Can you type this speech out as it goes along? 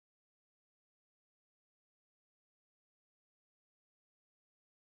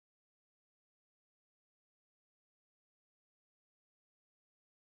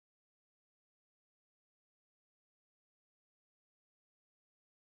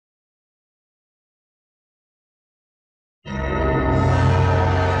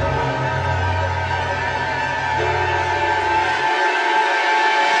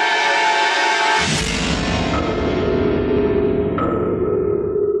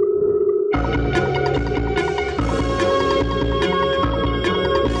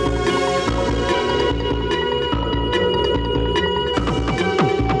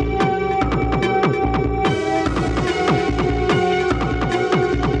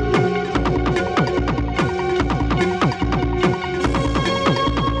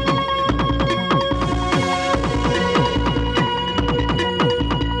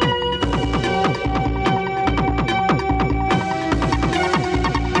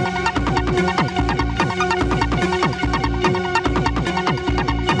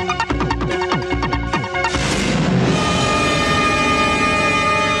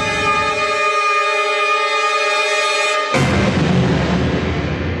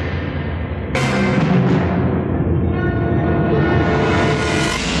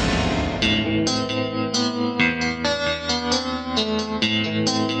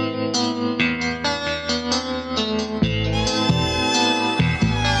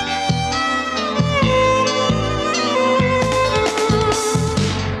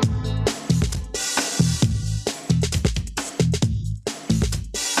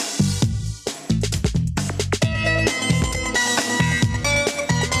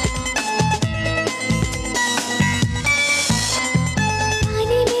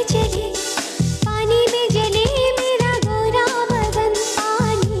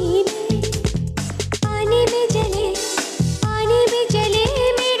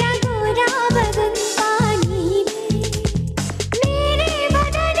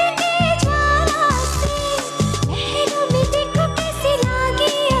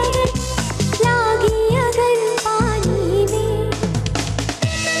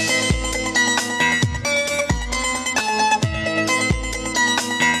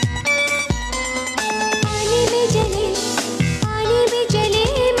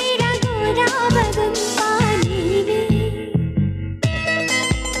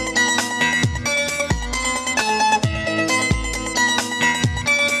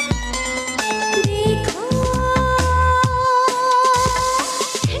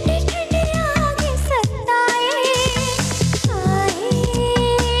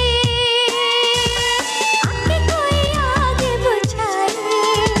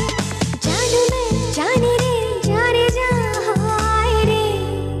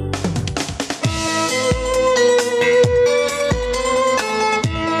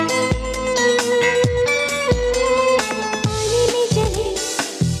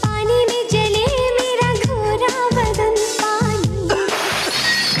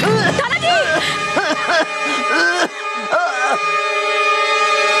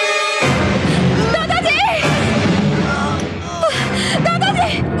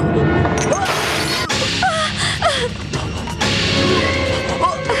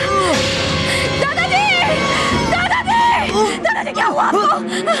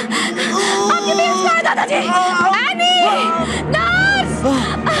आपकी pills कहाँ है दादाजी? Any! Nurse!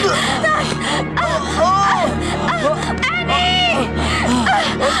 Any!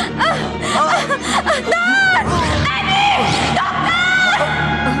 Nurse! Any! Doctor!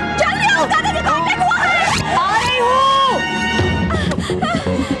 जल्दी आओ, दादाजी को अटैक हुआ है! आ रही हूँ!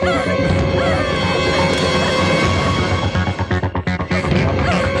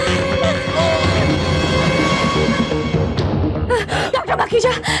 Doctor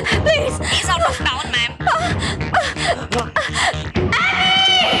Makhija, please! He's out of town, ma'am.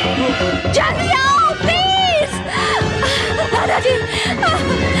 जल्दी आओ, प्लीज! दादाजी!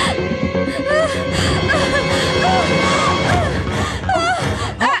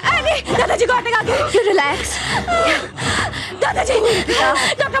 दादाजी को अटैक आ गया। रिलैक्स। दादाजी,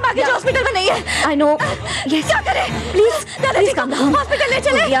 डॉक्टर माखीजा हॉस्पिटल में नहीं है। I know. Yes. क्या करें? प्लीज दादाजी को हॉस्पिटल ले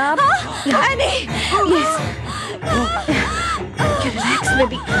चले। Any, yes. Relax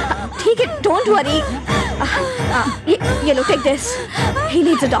baby. ठीक है, डोंट वरी। ये लो, take this. He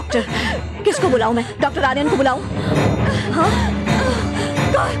needs a doctor. किसको बुलाऊं मैं? डॉक्टर आर्यन को बुलाऊं? हाँ?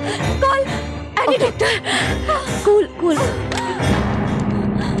 Call any doctor. Cool.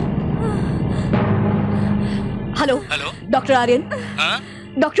 Hello doctor Aryan. हाँ?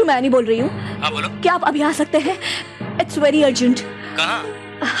 डॉक्टर मैं नहीं बोल रही हूँ। हाँ बोलो। क्या आप अभी आ सकते हैं? It's very urgent. कहाँ?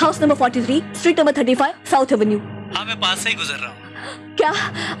 House number 43, street number 35, south Avenue. हाँ, मैं पास से ही गुजर रहा हूँ। क्या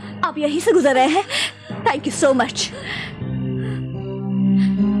आप यहीं से गुजर रहे हैं? Thank you so much.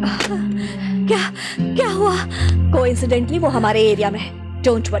 क्या हुआ? कोइंसिडेंटली वो हमारे एरिया में है।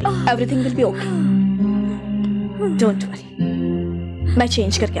 Don't worry, everything will be okay. Don't worry, मैं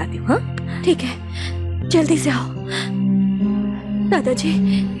चेंज करके आती हूँ। हाँ ठीक है, जल्दी से आओ दादाजी।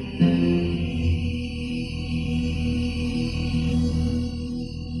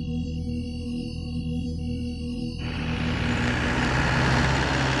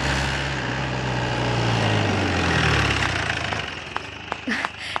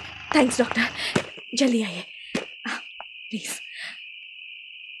 थैंक्स डॉक्टर, जल्दी आइए प्लीज।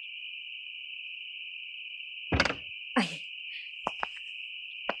 आइए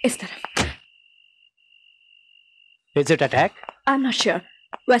इस तरफ। Is it attack? I am not sure.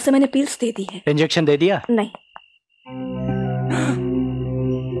 वैसे मैंने पिल्स दे दी है। इंजेक्शन दे दिया? नहीं।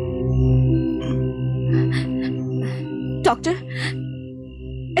 Doctor,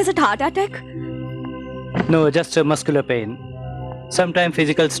 is it heart attack? No, just a muscular pain. Sometimes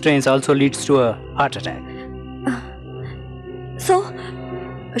physical strains also leads to a heart attack. So,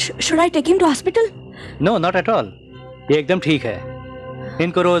 should I take him to hospital? No, not at all. ये एकदम ठीक है।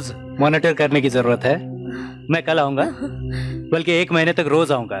 इनको रोज monitor करने की जरूरत है। मैं कल आऊंगा, बल्कि 1 महीने तक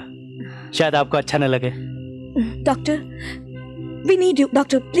रोज आऊंगा। शायद आपको अच्छा न लगे। Doctor, we need you,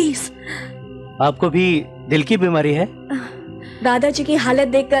 doctor please. आपको भी दिल की बीमारी है? दादाजी की हालत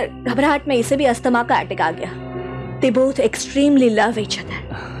देखकर घबराहट में इसे भी अस्थमा का अटैक आ गया। They both extremely love each other.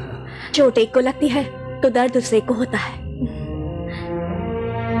 चोट एक को लगती है तो दर्द दूसरे को होता है।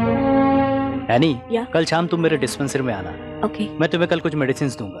 एनी, या? कल शाम तुम मेरे डिस्पेंसरी में आना। ओके। मैं तुम्हें कल कुछ मेडिसिन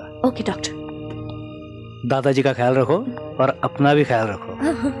दूंगा। Okay doctor. दादाजी का ख्याल रखो और अपना भी ख्याल रखो।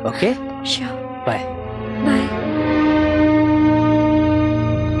 ओके? श्योर। बाय। बाय।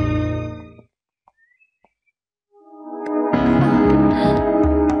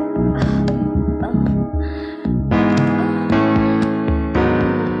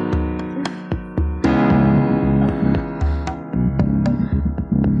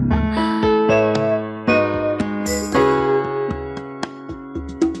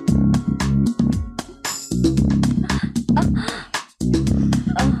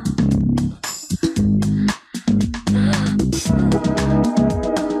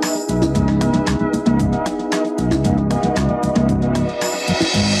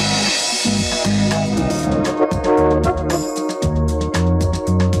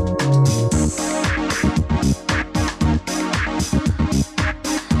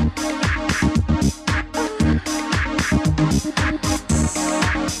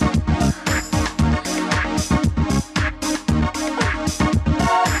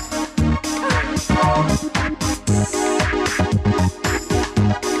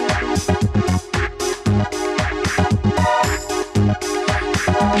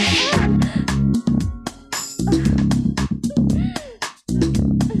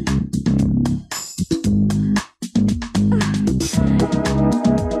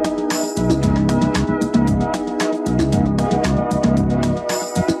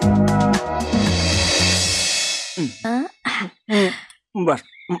 बस।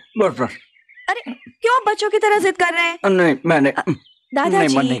 अरे क्यों बच्चों की तरह जिद कर रहे हैं? नहीं, मैंने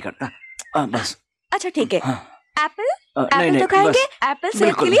दादाजी मन नहीं करता। बस। अच्छा ठीक है। हाँ। एप्पल एप्पल तो खाएंगे, एप्पल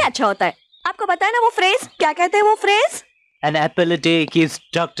सेहत के लिए अच्छा होता है। आपको पता है ना वो फ्रेज, क्या कहते हैं वो phrase? An apple a day keeps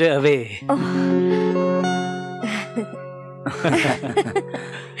doctor away.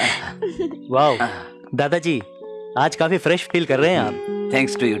 Wow, दादाजी आज काफी फ्रेश फील कर रहे हैं आप।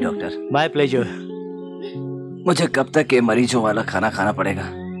 Thanks to you doctor. My pleasure. मुझे कब तक ये मरीजों वाला खाना खाना पड़ेगा?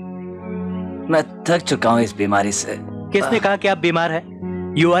 मैं थक चुका हूँ इस बीमारी से। किसने कहा कि आप बीमार हैं?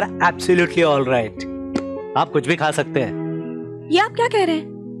 You are absolutely all right. आप कुछ भी खा सकते हैं। ये आप क्या कह रहे हैं?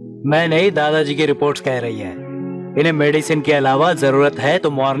 मैं नहीं, दादाजी की रिपोर्ट्स कह रही है। इन्हें मेडिसिन के अलावा जरूरत है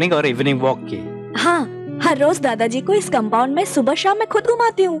तो मॉर्निंग और इवनिंग वॉक की। हाँ, हर रोज दादाजी को इस कंपाउंड में सुबह शाम मैं खुद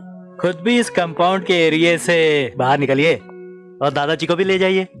घुमाती हूँ। खुद भी इस कंपाउंड के एरिया से बाहर निकलिए और दादाजी को भी ले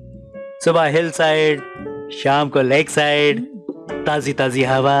जाइए। सुबह हिल साइड, शाम को लेक साइड, ताजी ताजी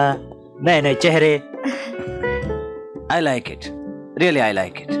हवा, नए नए चेहरे। I like it, really I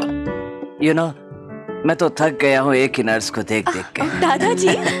like it. You know, मैं तो थक गया हूँ एक ही नर्स को देख देख के। दादाजी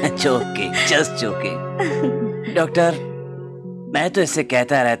जोकिंग, जस्ट जोकिंग। डॉक्टर, मैं तो इससे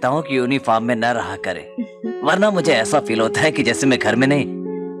कहता रहता हूँ कि यूनिफॉर्म में न रहा करे, वरना मुझे ऐसा फील होता है कि जैसे मैं घर में नहीं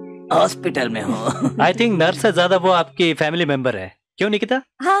हॉस्पिटल में हूँ। आई थिंक नर्स से ज्यादा वो आपकी फैमिली मेंबर है, क्यों निकिता?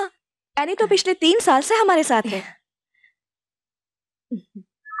 हाँ, एनी तो पिछले 3 साल से हमारे साथ है।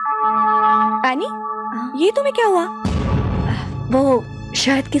 एनी, ये तुम्हें क्या हुआ? वो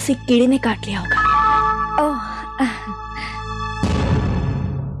शायद किसी कीड़े ने काट लिया होगा। ओह,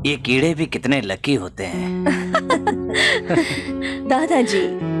 ये कीड़े भी कितने लकी होते हैं। दादाजी।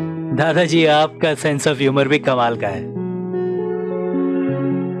 दादाजी आपका सेंस ऑफ ह्यूमर भी कमाल का है।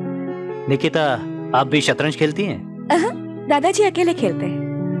 निकिता, आप भी शतरंज खेलती हैं? दादाजी अकेले खेलते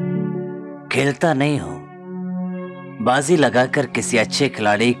हैं। खेलता नहीं हूँ, बाजी लगाकर किसी अच्छे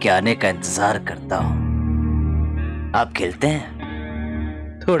खिलाड़ी के आने का इंतजार करता हूँ। आप खेलते हैं?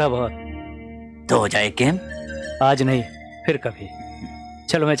 थोड़ा बहुत। तो हो जाए गेम? आज नहीं, फिर कभी।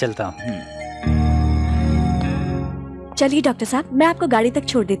 चलो मैं चलता हूँ। चलिए डॉक्टर साहब, मैं आपको गाड़ी तक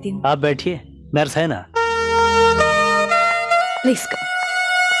छोड़ देती हूँ। आप बैठिए, नर्स है ना। Please go.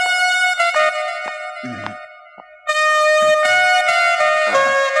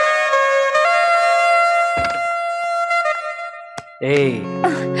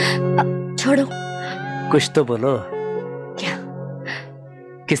 छोड़ो। कुछ तो बोलो। क्या?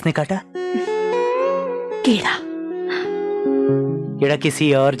 किसने काटा? कीड़ा। कीड़ा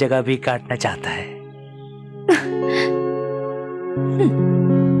किसी और जगह भी काटना चाहता है।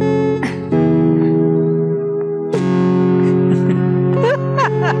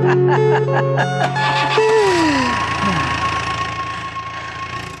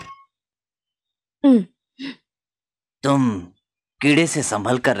 तुम कीड़े से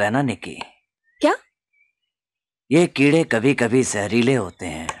संभल कर रहना निकी। क्या? ये कीड़े कभी कभी जहरीले होते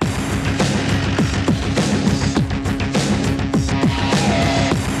हैं।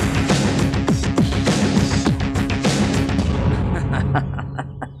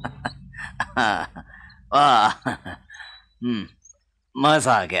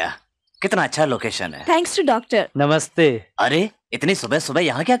 मजा आ गया। कितना अच्छा लोकेशन है। Thanks to doctor. नमस्ते। अरे, इतनी सुबह सुबह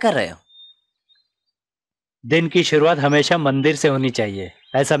यहाँ क्या कर रहे हो? दिन की शुरुआत हमेशा मंदिर से होनी चाहिए,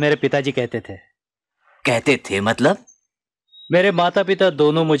 ऐसा मेरे पिताजी कहते थे। कहते थे मतलब? मेरे माता पिता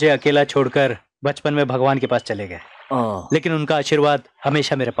दोनों मुझे अकेला छोड़कर बचपन में भगवान के पास चले गए, लेकिन उनका आशीर्वाद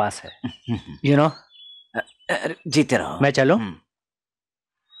हमेशा मेरे पास है। You know. जीते रहो। मैं चलूं?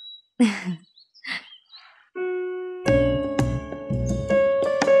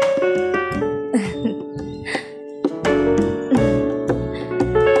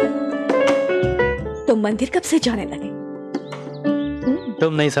 तुम मंदिर कब से जाने लगे?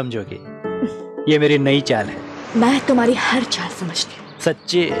 तुम नहीं समझोगी, ये मेरी नई चाल है। मैं तुम्हारी हर चाल समझती हूँ।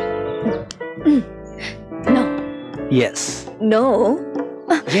 सच्ची? नो। यस। नो।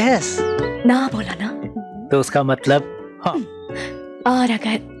 यस। ना बोला ना तो उसका मतलब हाँ। और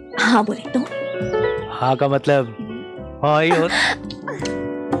अगर हाँ बोले तो? हाँ का मतलब हाँ ही हो।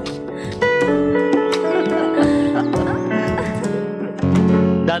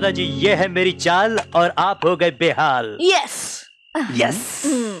 दादाजी, ये है मेरी चाल और आप हो गए बेहाल। यस। यस।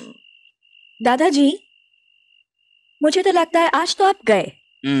 दादाजी, मुझे तो लगता है आज तो आप गए।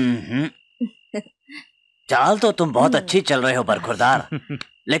 चाल तो तुम बहुत अच्छी चल रहे हो बरखुरदार,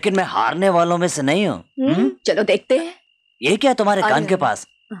 लेकिन मैं हारने वालों में से नहीं हूँ। चलो देखते हैं। ये क्या तुम्हारे कान के पास?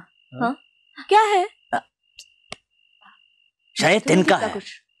 हाँ? क्या है? शायद तिनका है।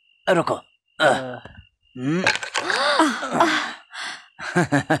 रुको।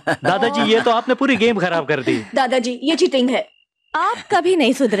 दादाजी, ये तो आपने पूरी गेम खराब कर दी। दादाजी, ये चीटिंग है, आप कभी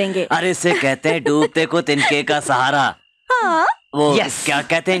नहीं सुधरेंगे। अरे इसे कहते हैं डूबते को तिनके का सहारा। हाँ? वो क्या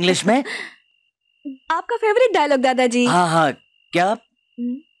कहते हैं इंग्लिश में? आपका फेवरेट डायलॉग दादाजी। हाँ हाँ, क्या?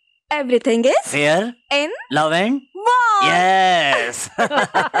 Everything is fair in love and war. Yes.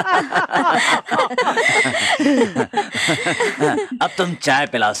 अब तुम चाय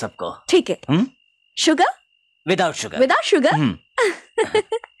पिलाओ सबको। ठीक है। Sugar? Without sugar. Without sugar.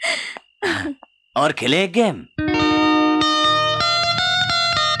 और खेले एक गेम?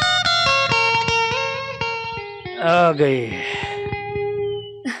 आ गई।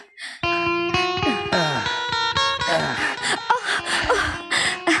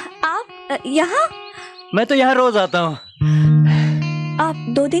 आप यहाँ? मैं तो यहाँ रोज आता हूँ। आप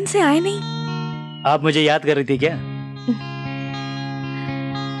 2 दिन से आए नहीं। आप मुझे याद कर रही थी क्या?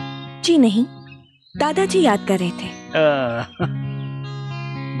 जी नहीं, दादाजी याद कर रहे थे।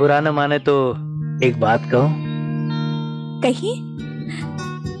 बुरा न माने तो एक बात कहूं? कहिए।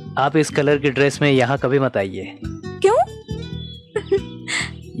 आप इस कलर की ड्रेस में यहाँ कभी मत आइए। क्यों?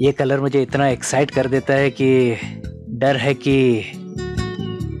 ये कलर मुझे इतना एक्साइट कर देता है कि डर है कि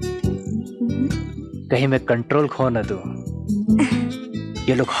कहीं मैं कंट्रोल खो न दूं।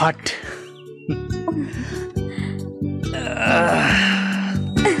 ये लुक हॉट।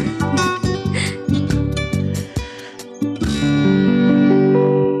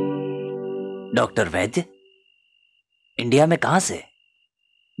 डॉक्टर वैद्य, इंडिया में कहां से?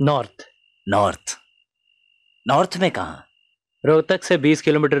 नॉर्थ। नॉर्थ? नॉर्थ में कहां? रोहतक से 20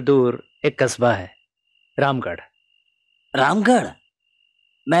 किलोमीटर दूर एक कस्बा है, रामगढ़। रामगढ़?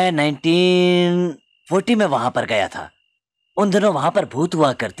 मैं 1940 में वहां पर गया था। उन दिनों वहां पर भूत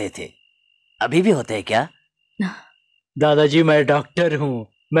हुआ करते थे। अभी भी होते हैं क्या? दादाजी, मैं डॉक्टर हूँ,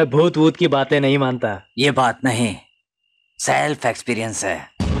 मैं भूत वूत की बातें नहीं मानता। ये बात नहीं, सेल्फ एक्सपीरियंस है।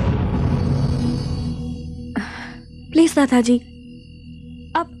 प्लीज दादाजी,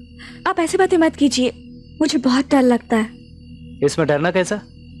 आप ऐसी बातें मत कीजिए, मुझे बहुत डर लगता है। इसमें डरना कैसा?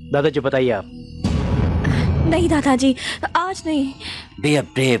 दादाजी बताइए आप। नहीं दादाजी, आज नहीं। Be a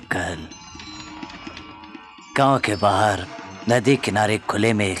brave girl. गांव के बाहर नदी किनारे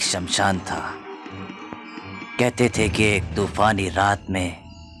खुले में एक शमशान था। कहते थे कि एक तूफानी रात में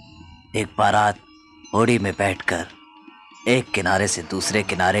एक बारात होड़ी में बैठकर एक किनारे से दूसरे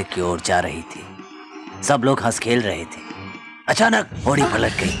किनारे की ओर जा रही थी। सब लोग हंस खेल रहे थे। अचानक होड़ी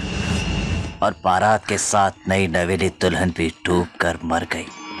पलट गई और बारात के साथ नई नवेली दुल्हन भी डूब कर मर गई।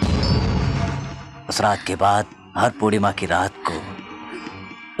 उस रात के बाद हर पूर्णिमा की रात को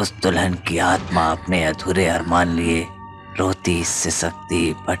उस दुल्हन की आत्मा अपने अधूरे अरमान लिए रोती,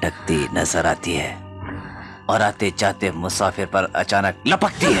 सिसकती, भटकती नजर आती है और आते जाते मुसाफिर पर अचानक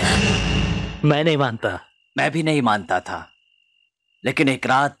लपकती है। मैं नहीं मानता। मैं भी नहीं मानता था, लेकिन एक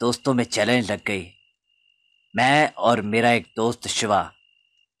रात दोस्तों में चैलेंज लग गई। मैं और मेरा एक दोस्त शिवा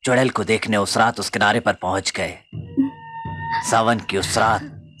चुड़ैल को देखने उस रात उस किनारे पर पहुंच गए। सावन की उस रात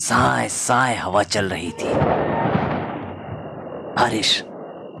साए साए हवा चल रही थी। बारिश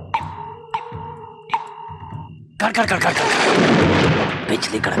कर कर कर कर कर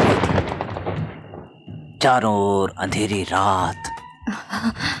बिजली कड़क रही थी। चारों ओर अंधेरी रात,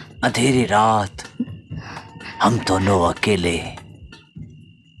 अंधेरी रात। हम दोनों अकेले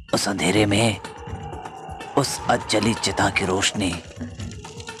उस अंधेरे में। उस अजली चिता की रोशनी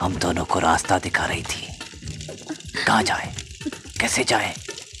हम दोनों को रास्ता दिखा रही थी। कहाँ जाए, कैसे जाए?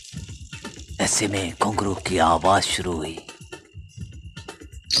 ऐसे में घुंघरू की आवाज शुरू हुई।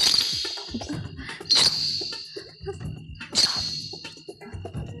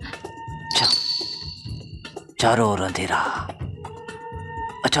 चारों ओर अंधेरा।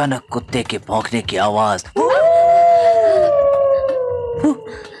 अचानक कुत्ते के भौंकने की आवाज,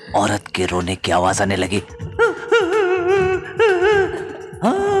 औरत के रोने की आवाज आने लगी।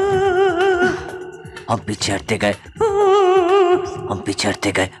 हम पीछे हटते गए, हम पीछे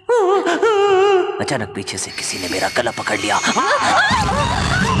हटते गए। अचानक पीछे से किसी ने मेरा गला पकड़ लिया।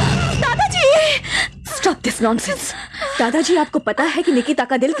 दादाजी, स्टॉप दिस नॉनसेंस। दादाजी, आपको पता है कि निकिता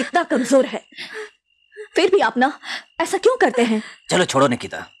का दिल कितना कमजोर है, फिर भी आप ना ऐसा क्यों करते हैं? चलो छोड़ो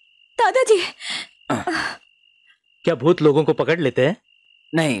निकिता। दादाजी, क्या भूत लोगों को पकड़ लेते हैं?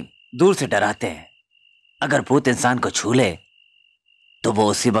 नहीं, दूर से डराते हैं। अगर भूत इंसान को छू ले तो वो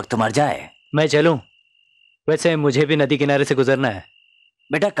उसी वक्त मर जाए। मैं चलूं? वैसे मुझे भी नदी किनारे से गुजरना है।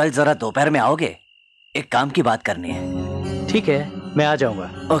 बेटा, कल जरा दोपहर में आओगे? एक काम की बात करनी है। ठीक है, मैं आ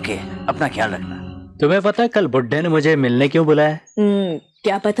जाऊंगा। ओके, अपना ख्याल रखना। तुम्हें पता है कल बुड्ढे ने मुझे मिलने क्यों बुलाया?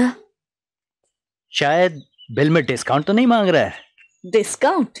 क्या पता? शायद बिल में डिस्काउंट तो नहीं मांग रहा है।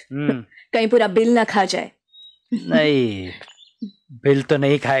 डिस्काउंट? कहीं पूरा बिल ना खा जाए। नहीं, बिल तो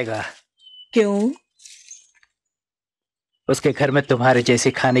नहीं खाएगा। क्यों? उसके घर में तुम्हारे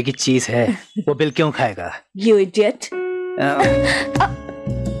जैसी खाने की चीज है, वो बिल क्यों खाएगा? You idiot!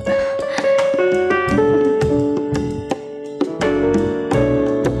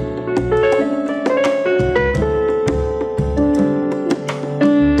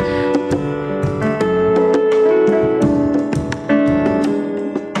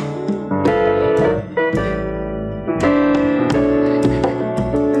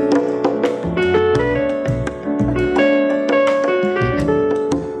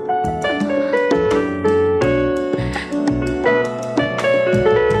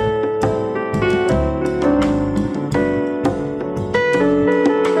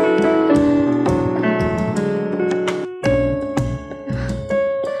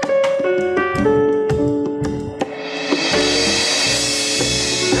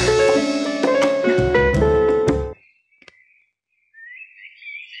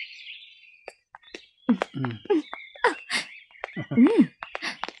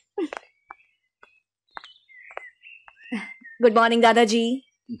 गुड मॉर्निंग दादाजी।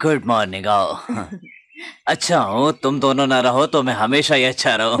 Good morning. आओ। अच्छा हूँ, तुम दोनों ना रहो तो मैं हमेशा ही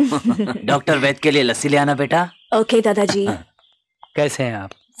अच्छा रहूं। डॉक्टर वैद के लिए लस्सी ले आना बेटा। ओके दादाजी। कैसे हैं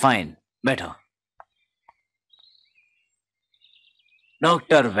आप? फाइन, बैठो।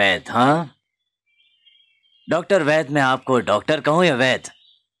 डॉक्टर वैद? हाँ डॉक्टर वैद, मैं आपको डॉक्टर कहूँ या वैद?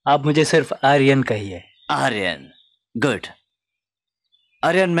 आप मुझे सिर्फ आर्यन कहिए। आर्यन, गुड।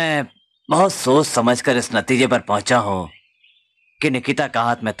 आर्यन, मैं बहुत सोच समझकर इस नतीजे पर पहुंचा हूं कि निकिता का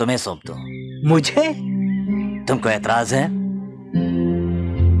हाथ मैं तुम्हें सौंप दूं। मुझे? तुमको एतराज है?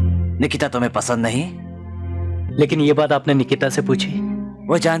 निकिता तुम्हें पसंद नहीं? लेकिन ये बात आपने निकिता से पूछी?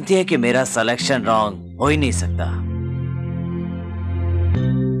 वो जानती है कि मेरा सिलेक्शन रॉन्ग हो ही नहीं सकता।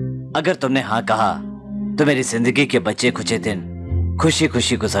 अगर तुमने हाँ कहा तो मेरी जिंदगी के बचे खुचे दिन खुशी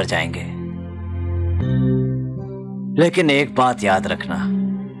खुशी गुजर जाएंगे। लेकिन एक बात याद रखना,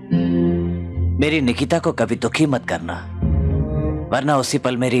 मेरी निकिता को कभी दुखी मत करना, वरना उसी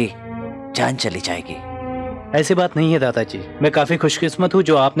पल मेरी जान चली जाएगी। ऐसी बात नहीं है दादाजी, मैं काफी खुशकिस्मत हूँ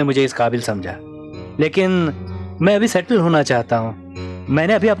जो आपने मुझे इस काबिल समझा। लेकिन मैं अभी सेटल होना चाहता हूँ।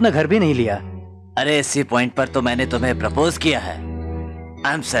 मैंने अभी अपना घर भी नहीं लिया। अरे इसी पॉइंट पर तो मैंने तुम्हें प्रपोज किया है।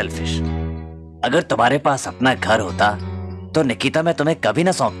 I am selfish. अगर तुम्हारे पास अपना घर होता तो निकिता मैं तुम्हें कभी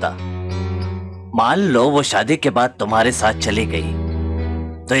ना सौंपता। मान लो वो शादी के बाद तुम्हारे साथ चली गई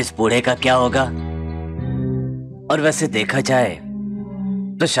तो इस बूढ़े का क्या होगा? और वैसे देखा जाए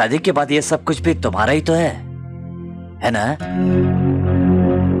तो शादी के बाद ये सब कुछ भी तुम्हारा ही तो है ना?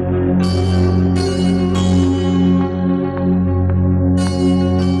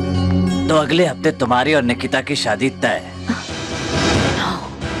 तो अगले हफ्ते तुम्हारी और निकिता की शादी तय।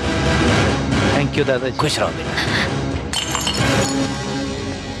 थैंक यू दादाजी। खुश रहो बेटा।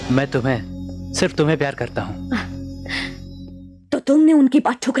 मैं सिर्फ तुम्हें प्यार करता हूँ। तो तुमने उनकी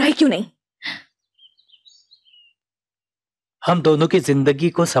बात ठुकराई क्यों नहीं? हम दोनों की जिंदगी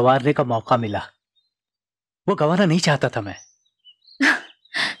को संवारने का मौका मिला, वो गंवाना नहीं चाहता था मैं।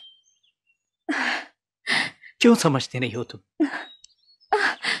 क्यों समझती नहीं हो तुम?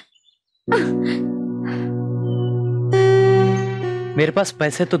 मेरे पास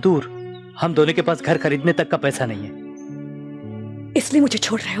पैसे तो दूर, हम दोनों के पास घर खरीदने तक का पैसा नहीं है। इसलिए मुझे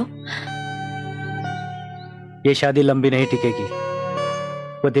छोड़ रहे हो? ये शादी लंबी नहीं टिकेगी।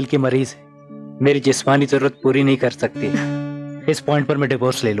 वो दिल की मरीज है, मेरी जिस्मानी जरूरत पूरी नहीं कर सकती। इस पॉइंट पर मैं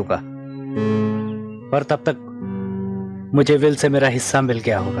डिवोर्स ले लूंगा और तब तक मुझे विल से मेरा हिस्सा मिल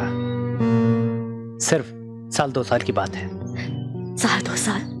गया होगा। सिर्फ 1-2 साल की बात है। 1-2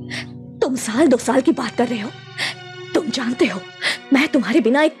 साल? तुम 1-2 साल की बात कर रहे हो? तुम जानते हो मैं तुम्हारे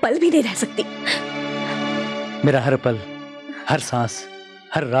बिना एक पल भी नहीं रह सकती। मेरा हर पल, हर सांस,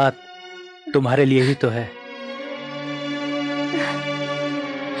 हर रात तुम्हारे लिए ही तो है।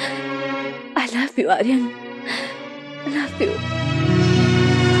 I love you, Aryan. I love you.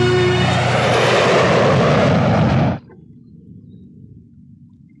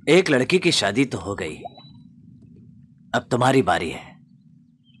 एक लड़की की शादी तो हो गई, अब तुम्हारी बारी है।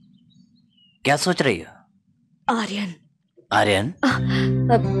 क्या सोच रही हो? आर्यन। आर्यन?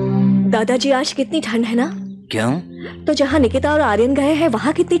 दादाजी आज कितनी ठंड है ना? क्यों? तो जहाँ निकिता और आर्यन गए हैं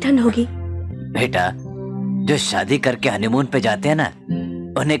वहाँ कितनी ठंड होगी? बेटा, जो शादी करके हनीमून पे जाते हैं ना,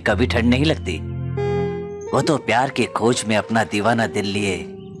 उन्हें कभी ठंड नहीं लगती। वो तो प्यार की खोज में अपना दीवाना दिल लिए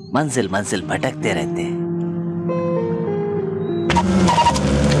मंजिल मंजिल भटकते रहते हैं।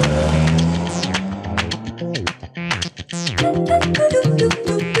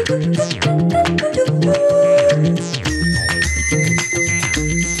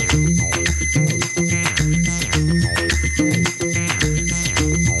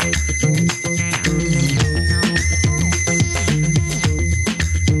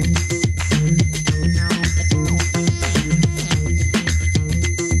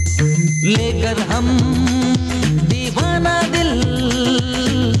 लेकर हम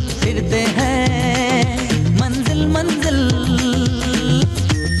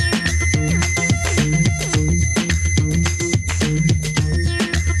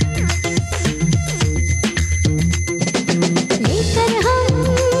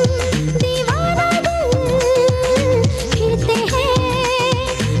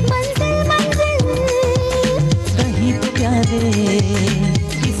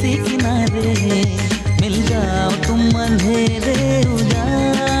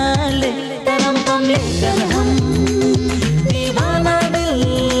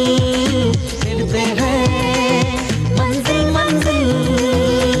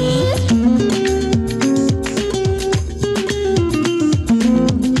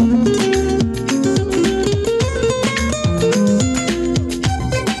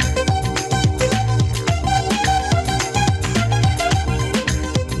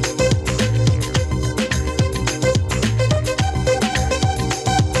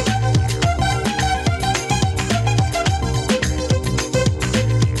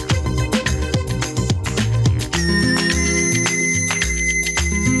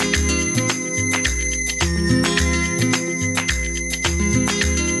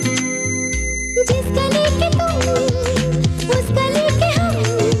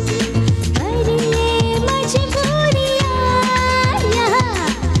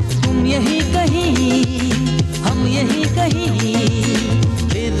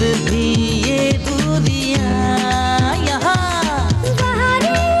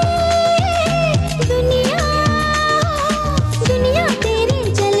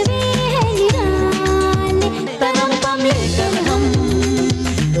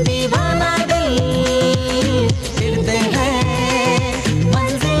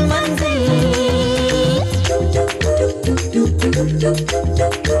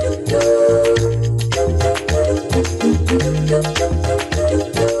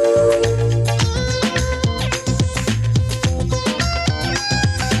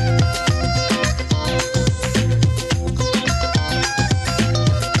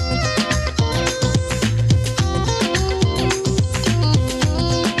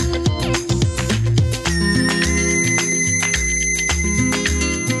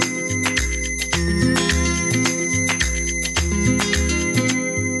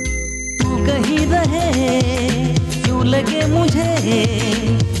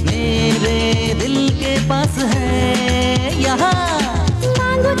उदास है यहाँ।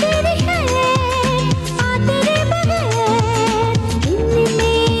 मांगो तेरी है आ तेरे बगैर, दिल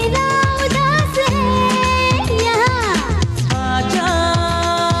मेरा उदास है यहाँ। आजा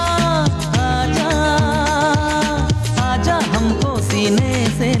आजा आजा हमको सीने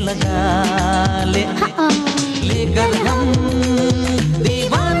से लगा ले, लेकर हम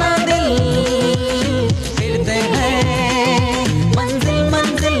दीवाना दिल फिरते हैं मंजिल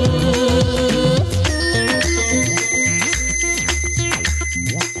मंजिल।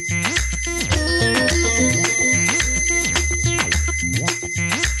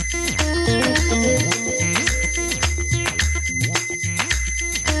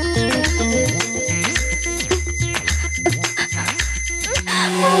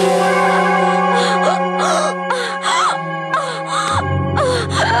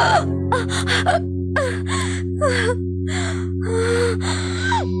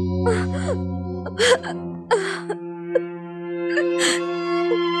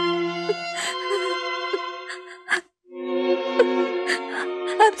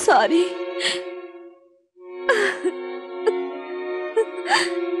 I'm sorry.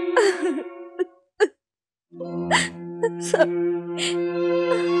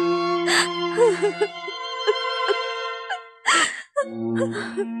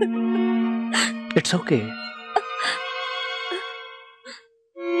 It's okay.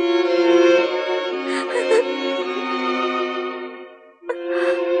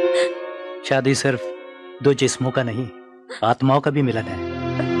 शादी सिर्फ दो जिस्मों का नहीं, आत्माओं का भी मिलन है।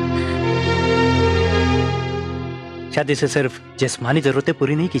 शादी से सिर्फ जिस्मानी जरूरतें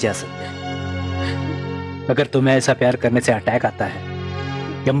पूरी नहीं की जा सकती। अगर तुम्हें ऐसा प्यार करने से अटैक आता है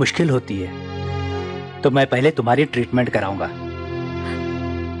या मुश्किल होती है तो मैं पहले तुम्हारी ट्रीटमेंट कराऊंगा,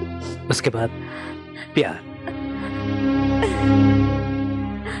 उसके बाद प्यार।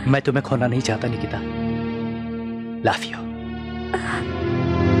 मैं तुम्हें खोना नहीं चाहता निकिता। Love you.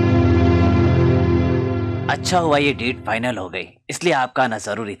 अच्छा हुआ ये डेट फाइनल हो गई, इसलिए आपका आना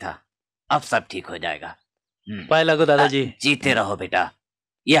जरूरी था। अब सब ठीक हो जाएगा। पाए लागो दादाजी। जीते रहो बेटा।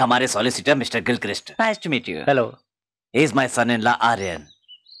 ये हमारे solicitor mister Gilchrist. Nice to meet you. Hello. He is my son in law Aryan.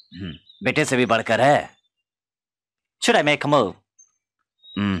 बेटे से भी बढ़कर है। Should I make a move?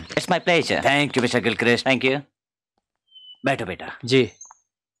 It's my pleasure. Thank you mister Gilchrist. Thank you. बैठो बेटा। जी।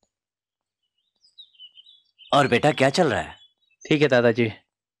 और बेटा क्या चल रहा है? ठीक है दादाजी।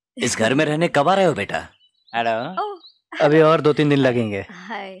 इस घर में रहने कब आ रहे हो बेटा? हेलो। अभी और 2-3 दिन लगेंगे।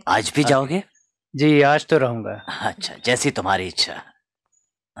 हाय। आज भी जाओगे? जी आज तो रहूंगा। अच्छा, जैसी तुम्हारी इच्छा।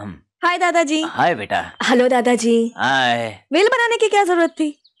 हाय दादाजी। हाय बेटा। हेलो दादाजी। हाय। वेल बनाने की क्या जरूरत थी?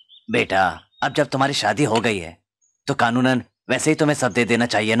 बेटा अब जब तुम्हारी शादी हो गई है तो कानूनन वैसे ही तुम्हें सब दे देना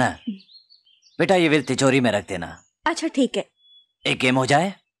चाहिए ना। बेटा ये विल तिजोरी में रख देना। अच्छा ठीक है। एक गेम हो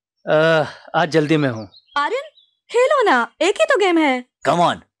जाए? आज जल्दी में हूँ। आर्यन खेलो ना, एक ही तो गेम है। कम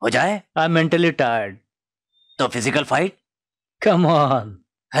ऑन, हो जाए? I am mentally tired. तो फिजिकल फाइट? Come on.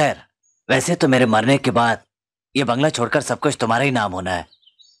 खैर वैसे तो मेरे मरने के बाद ये बंगला छोड़कर सब कुछ तुम्हारे ही नाम होना है।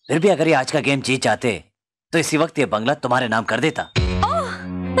 फिर भी अगर ये आज का गेम जीत जाते तो इसी वक्त ये बंगला तुम्हारे नाम कर देता।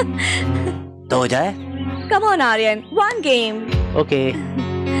 तो हो जाए? Come on Aryan, one game. Okay.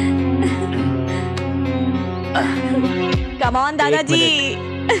 Come on दादाजी।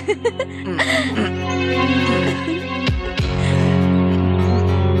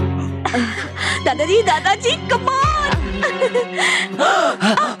 दादाजी दादाजी कम ऑन।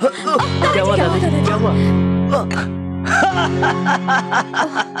 क्या हुआ दादाजी? क्या हुआ?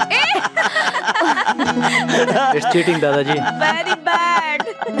 It's cheating दादाजी। Very bad.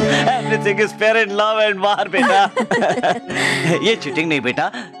 Everything is fair in love and war बेटा। ये चीटिंग नहीं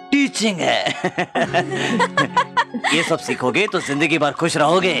बेटा, टीचिंग है। ये सब सीखोगे तो जिंदगी भर खुश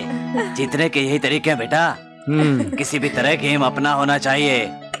रहोगे। जीतने के यही तरीके हैं बेटा। किसी भी तरह गेम अपना होना चाहिए।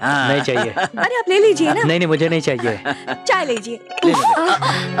 हाँ। नहीं चाहिए। अरे आप ले लीजिए ना। नहीं मुझे नहीं चाहिए। चाय लीजिए।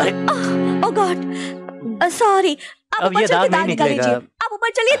 अरे ओह गॉड, सॉरी। अब ये दाग नहीं निकलेगा। आप ऊपर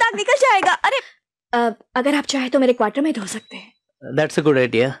चलिए, दाग निकल जाएगा। अरे अगर आप चाहे तो मेरे क्वार्टर में धो सकते हैं। That's a good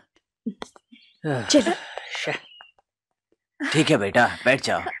idea। चलो। ठीक है बेटा, बैठ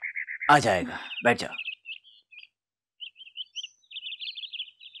जाओ। आ जाएगा, बैठ जाओ।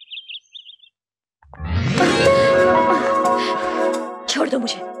 छोड़ दो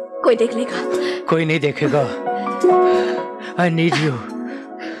मुझे, कोई देख लेगा। कोई नहीं देखेगा। I need you।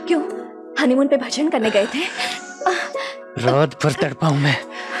 क्यों, हनीमून पे भजन करने गए थे? रात भर तड़पा हूं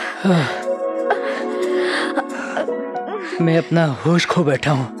मैं अपना होश खो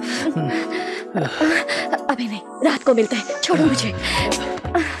बैठा हूँ। अभी नहीं, रात को मिलते हैं। छोड़ो मुझे।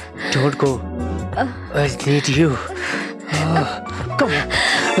 छोड़ को। I need you। Come on।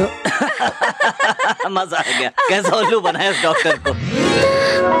 मजा आ गया, कैसा उल्लू बनाया उस डॉक्टर को।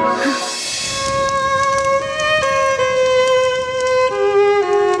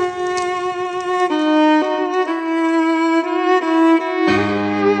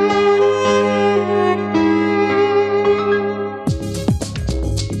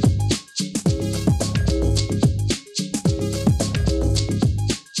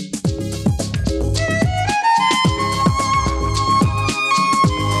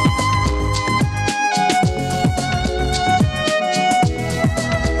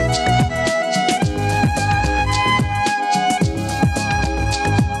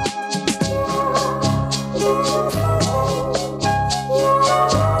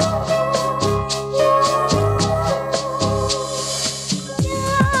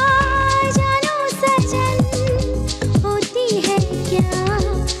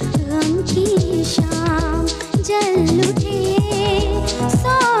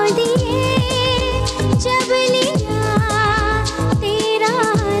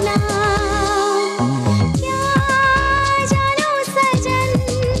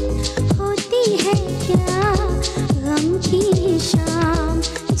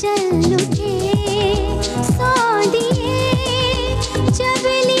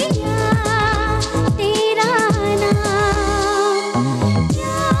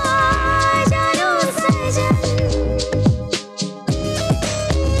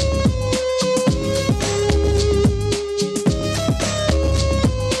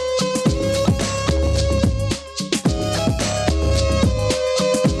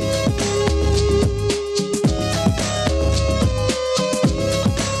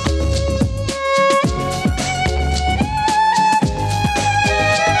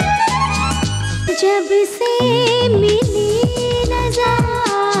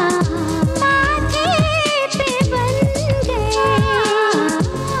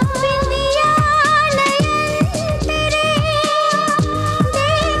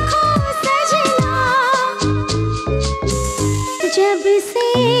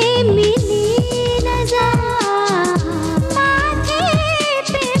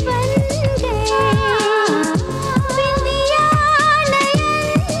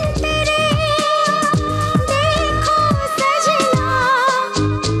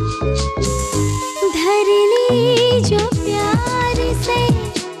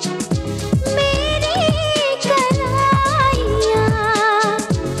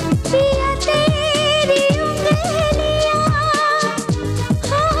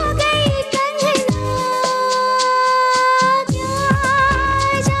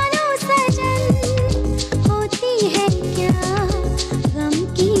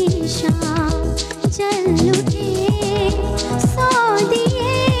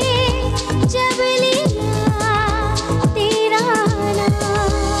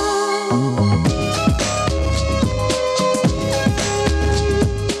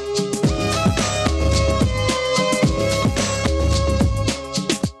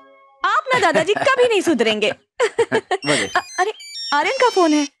 दादाजी कभी नहीं सुधरेंगे। अरे आर्यन का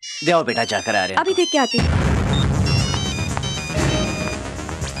फोन है। जाओ बेटा जाकर आर्यन। अभी देख के आती हूँ।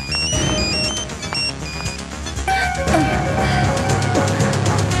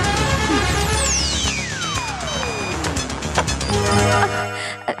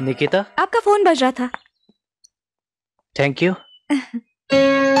 निकिता, आपका फोन बज रहा था। Thank you.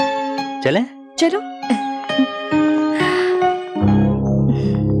 चलें? चलो।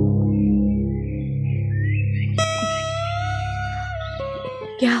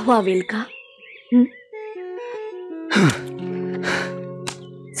 क्या हुआ विल का?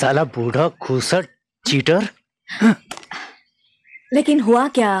 साला बूढ़ा खूसट चीटर। लेकिन हुआ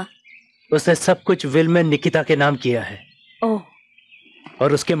क्या? उसने सब कुछ विल में निकिता के नाम किया है। ओह।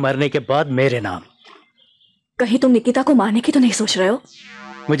 और उसके मरने के बाद मेरे नाम। कहीं तुम निकिता को मारने की तो नहीं सोच रहे हो?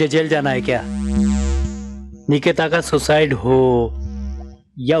 मुझे जेल जाना है क्या? निकिता का सुसाइड हो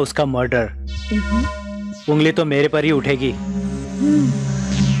या उसका मर्डर, उंगली तो मेरे पर ही उठेगी।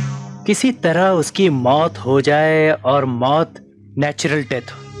 किसी तरह उसकी मौत हो जाए और मौत नेचुरल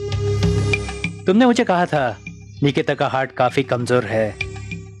डेथ हो। तुमने मुझे कहा था निकिता का हार्ट काफी कमजोर है।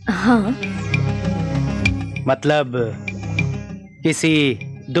 हाँ। मतलब किसी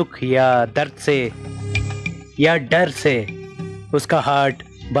दुख या दर्द से या डर से उसका हार्ट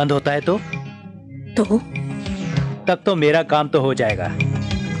बंद होता है तो तब तो मेरा काम तो हो जाएगा।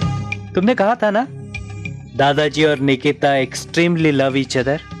 तुमने कहा था ना दादाजी और Nikita extremely love each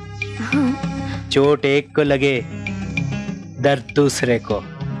other. हाँ। चोट एक को लगे दर्द दूसरे को।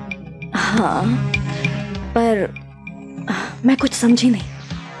 हाँ, पर मैं कुछ समझी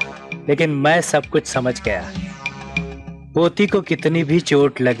नहीं। लेकिन मैं सब कुछ समझ गया। पोती को कितनी भी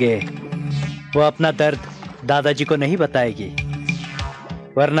चोट लगे वो अपना दर्द दादाजी को नहीं बताएगी,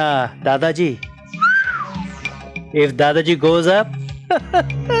 वरना दादाजी, इफ दादाजी गोज अप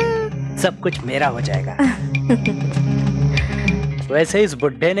सब कुछ मेरा हो जाएगा। वैसे इस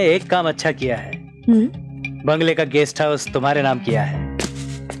बुड्ढे ने एक काम अच्छा किया है, बंगले का गेस्ट हाउस तुम्हारे नाम किया है।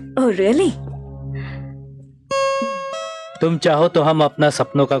 Oh really? तुम चाहो तो हम अपना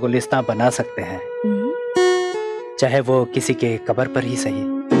सपनों का गुलिस्तान बना सकते हैं, चाहे वो किसी के कब्र पर ही सही।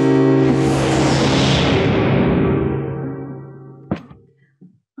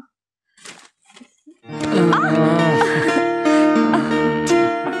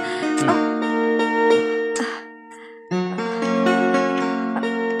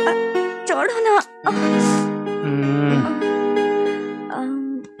 छोड़ो ना।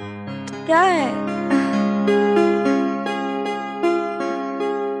 क्या है?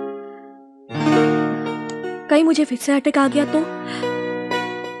 कहीं मुझे फिर से अटैक आ गया तो?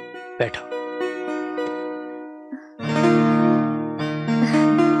 बैठो।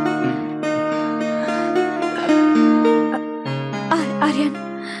 आर्यन,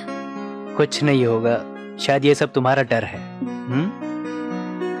 कुछ नहीं होगा, शायद ये सब तुम्हारा डर है।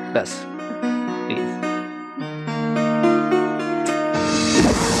 बस please.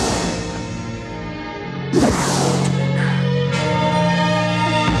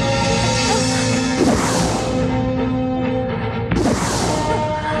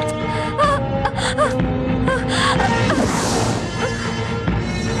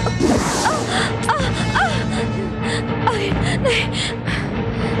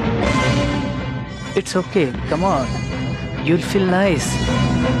 It's okay. Come on. You'll feel nice.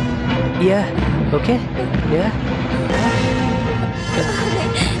 Yeah. Okay. Yeah.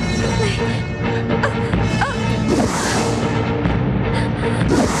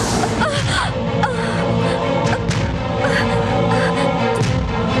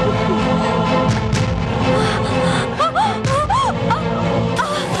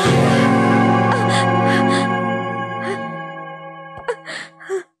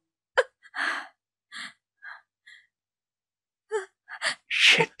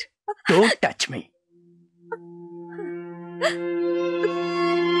 Shit. Don't touch me.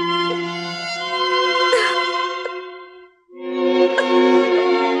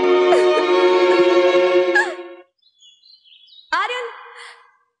 Aryan,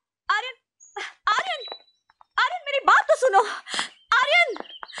 Aryan, Aryan, Aryan मेरी बात तो सुनो। आर्यन,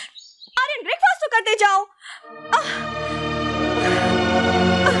 आर्यन ब्रेकफास्ट तो करते जाओ।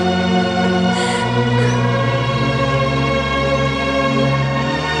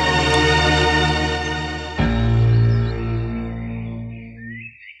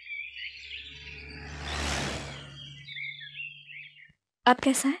 अब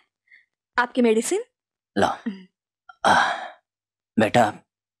कैसा है आपकी मेडिसिन? लो। बेटा,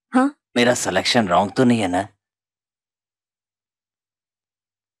 हाँ? मेरा सिलेक्शन रॉन्ग तो नहीं है ना?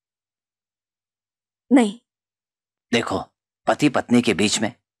 नहीं। देखो, पति पत्नी के बीच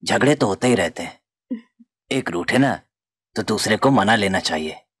में झगड़े तो होते ही रहते हैं। एक रूठे ना तो दूसरे को मना लेना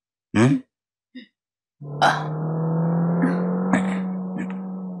चाहिए।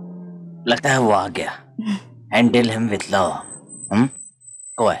 लगता है वो आ गया। Handle him with love.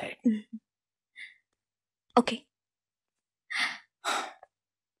 Go ahead. Okay.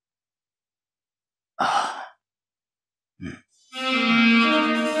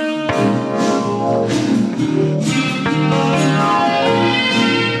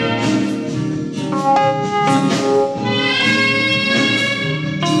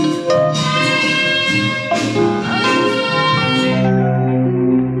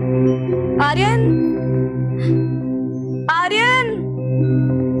 Aryan, Aryan,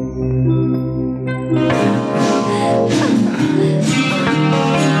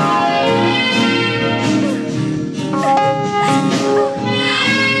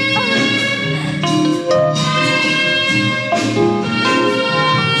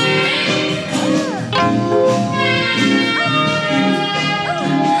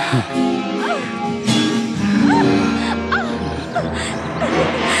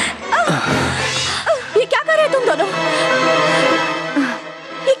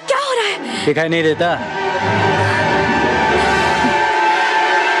 दिखाई नहीं देता?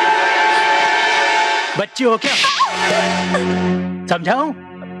 बच्ची हो क्या? समझाऊं?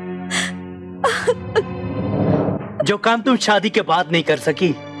 जो काम तुम शादी के बाद नहीं कर सकी,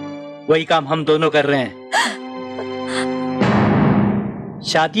 वही काम हम दोनों कर रहे हैं।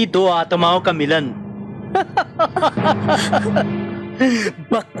 शादी दो आत्माओं का मिलन।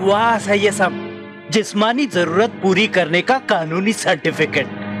 बकवास है ये सब। जिस्मानी जरूरत पूरी करने का कानूनी सर्टिफिकेट,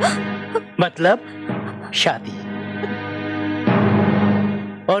 मतलब शादी।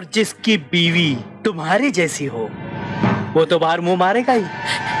 और और जिसकी बीवी तुम्हारी जैसी हो वो तो बाहर मुंह मारेगा ही।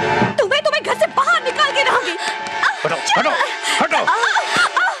 तुम्हें घर से बाहर निकाल के रहूंगी। हटो हटो हटो।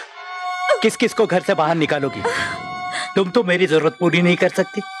 किस किस को घर से बाहर निकालोगी? तुम तो मेरी जरूरत पूरी नहीं कर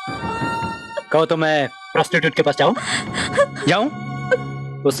सकती। कहो तो मैं प्रोस्टिट्यूट के पास जाऊं?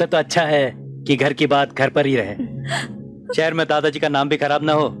 उससे तो अच्छा है कि घर की बात घर पर ही रहे। शहर में दादाजी का नाम भी खराब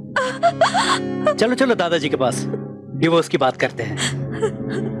ना हो। चलो चलो दादाजी के पास डिवोर्स की बात करते हैं।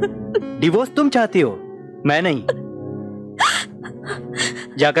 डिवोर्स तुम चाहती हो, मैं नहीं।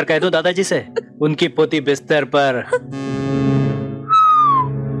 जाकर कह दो दादाजी से उनकी पोती बिस्तर पर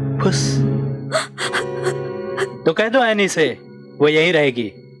फुस। तो कह दो एनी से वो यहीं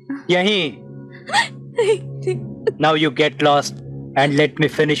रहेगी, यहीं। Now you get lost and let me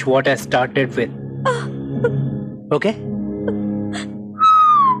finish what I started with. Okay?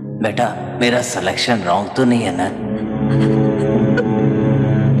 बेटा, मेरा सिलेक्शन रॉन्ग तो नहीं है ना?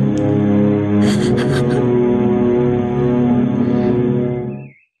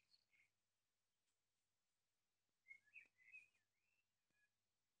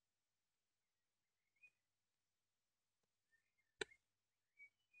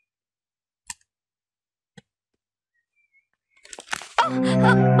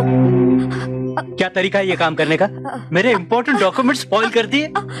 क्या तरीका है ये काम करने का? मेरे इंपॉर्टेंट डॉक्यूमेंट स्पॉइल कर दिए।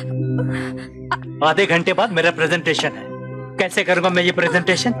 आधे घंटे बाद मेरा प्रेजेंटेशन है। कैसे करूंगा मैं ये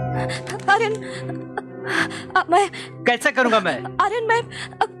प्रेजेंटेशन? आर्यन, मैं कैसे करूंगा मैं? आर्यन, मैं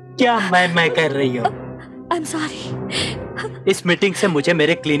क्या मैं कर रही हूँ? I am sorry. इस मीटिंग से मुझे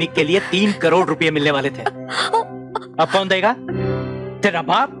मेरे क्लिनिक के लिए 3 करोड़ रुपए मिलने वाले थे। अब कौन देगा? तेरा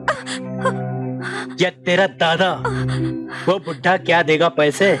बाप या तेरा दादा? वो बुढ़ा क्या देगा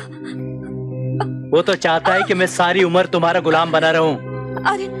पैसे? वो तो चाहता है कि मैं सारी उम्र तुम्हारा गुलाम बना रहूं।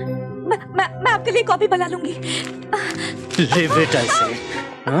 अरे मैं आपके लिए कॉपी बना लूंगी। Leave it, I say.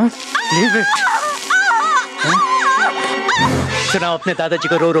 हाँ? Leave it. हाँ? सुनाओ अपने दादाजी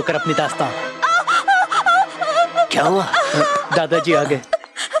को रो रो कर अपनी दास्तां। क्या हुआ? दादाजी आ गए।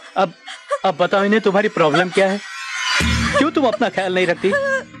 अब बताओ इन्हें तुम्हारी प्रॉब्लम क्या है? क्यों तुम अपना ख्याल नहीं रखती?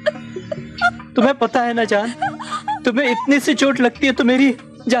 तुम्हें पता है ना जान, तुम्हें इतनी सी चोट लगती है तो मेरी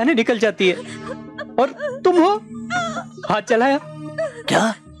जानें निकल जाती है। और तुम हो, हाथ चलाया।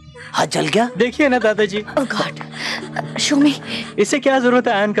 क्या? हाथ जल गया? देखिए ना दादाजी। ओह गॉड, शो मी। इसे क्या जरूरत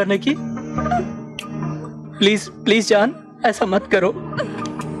है आयन करने की? प्लीज प्लीज जान, ऐसा मत करो।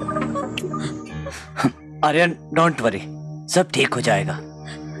 आर्यन, डोंट वरी, सब ठीक हो जाएगा।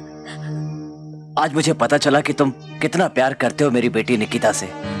 आज मुझे पता चला कि तुम कितना प्यार करते हो मेरी बेटी निकिता से।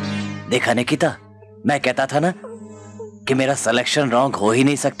 देखा निकिता, मैं कहता था ना कि मेरा सिलेक्शन रॉन्ग हो ही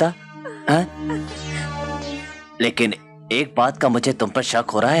नहीं सकता। हाँ? लेकिन एक बात का मुझे तुम पर शक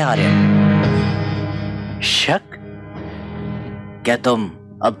हो रहा है आर्यन। शक? क्या तुम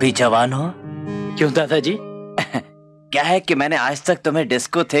अब भी जवान हो? क्यों दादाजी? क्या है कि मैंने आज तक तुम्हें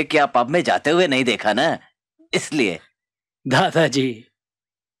डिस्को थे कि आप पब में जाते हुए नहीं देखा ना, इसलिए। दादाजी।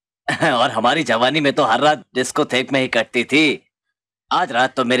 और हमारी जवानी में तो हर रात डिस्कोथेक में ही कटती थी। आज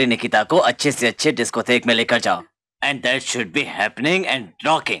रात तो मेरी निकिता को अच्छे से अच्छे डिस्कोथेक में लेकर जाओ। And that should be happening and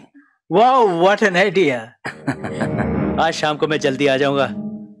rocking. Wow, what an idea. आज शाम को मैं जल्दी आ जाऊंगा,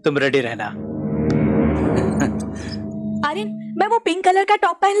 तुम रेडी रहना। आर्यन, मैं वो पिंक कलर का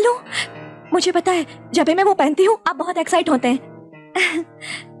टॉप पहन लूं? मुझे पता है जब भी मैं वो पहनती हूँ आप बहुत एक्साइट होते हैं।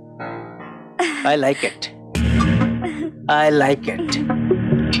 I like it. I like it.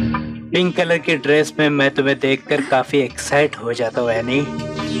 Pink colour की ड्रेस में मैं तुम्हें देखकर काफी एक्साइट हो जाता हूँ, नहीं?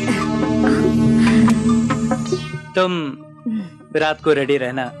 तुम रात को रेडी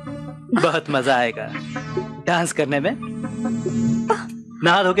रहना, बहुत मजा आएगा डांस करने में।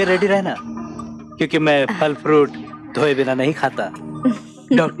 नहा धो के रेडी रहना, क्योंकि मैं फल फ्रूट धोए बिना नहीं खाता।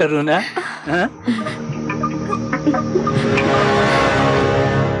 डॉक्टर हूं ना। हाँ?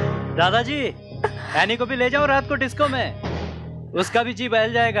 दादाजी, एनी को भी ले जाओ रात को डिस्को में, उसका भी जी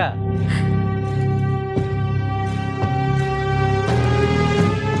बहल जाएगा।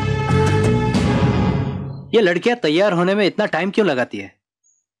 ये लड़कियां तैयार होने में इतना टाइम क्यों लगाती है?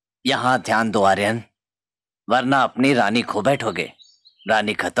 यहां ध्यान दो आर्यन, वरना अपनी रानी खो बैठोगे।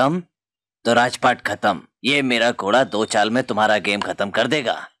 रानी खत्म तो राजपाट खत्म। ये मेरा घोड़ा 2 चाल में तुम्हारा गेम खत्म कर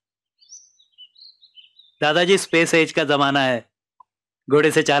देगा। दादाजी, स्पेस एज का जमाना है,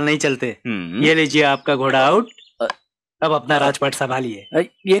 घोड़े से चाल नहीं चलते। ये लीजिए आपका घोड़ा आउट। अब अपना राजपाट संभालिए।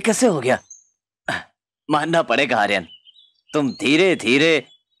 ये कैसे हो गया? मानना पड़ेगा आर्यन, तुम धीरे धीरे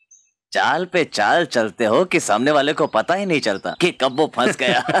चाल पे चाल चलते हो कि सामने वाले को पता ही नहीं चलता कि कब वो फंस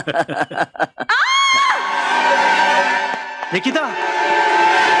गया। निकिता,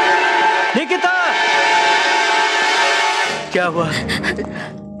 निकिता, क्या हुआ?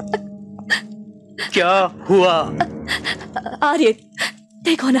 क्या हुआ? आर्यन,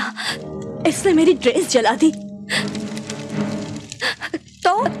 देखो ना, इसने मेरी ड्रेस जला दी।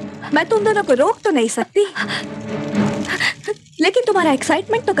 तो मैं तुम दोनों को रोक तो नहीं सकती, लेकिन तुम्हारा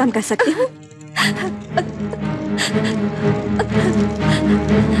एक्साइटमेंट तो कम कर सकती हूँ।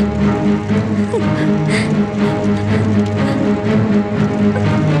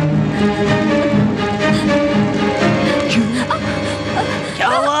 क्या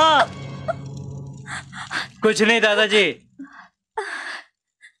हुआ? कुछ नहीं दादाजी।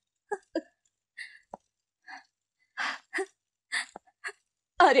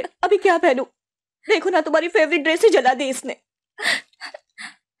 अरे अभी क्या पहनूं? देखो ना, तुम्हारी फेवरेट ड्रेस ही जला दी इसने।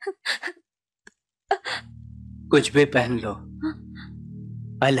 कुछ भी पहन लो।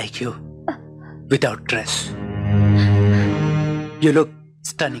 I like you without dress. You look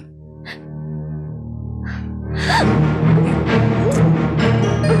stunning.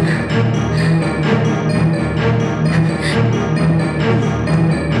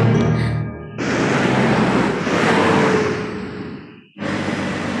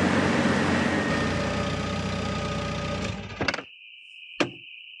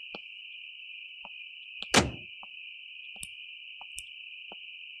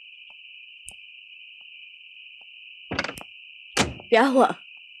 क्या हुआ?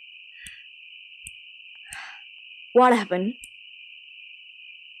 What happened?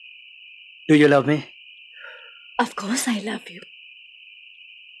 Do you love me? Of course I love you.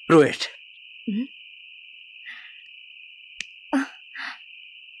 Prove it.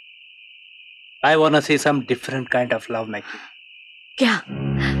 I wanna see some different kind of love making. क्या?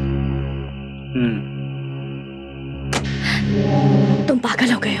 तुम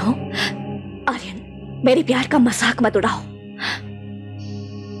पागल हो गए हो? आर्यन, मेरे प्यार का मजाक मत उड़ाओ।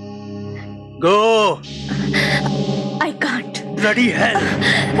 Go! I can't. Bloody hell!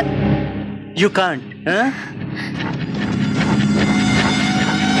 You can't, huh?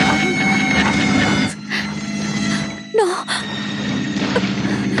 No.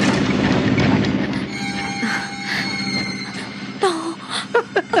 No.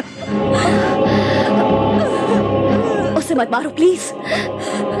 उसे मत मारो प्लीज।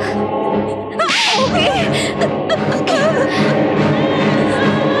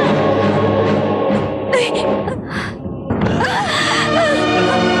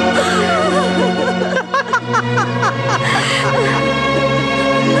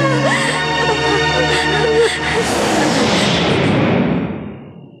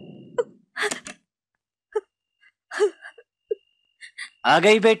 आ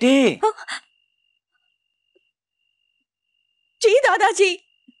गई बेटी? जी दादाजी,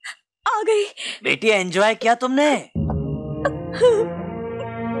 आ गई। बेटी एंजॉय किया तुमने?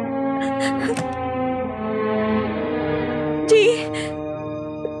 जी,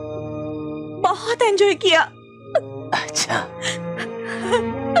 बहुत एंजॉय किया। अच्छा।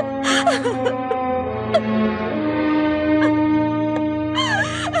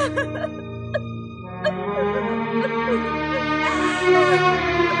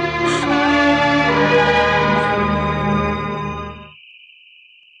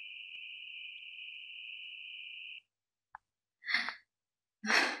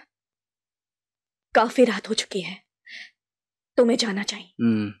 काफी रात हो चुकी है, तुम्हें जाना चाहिए।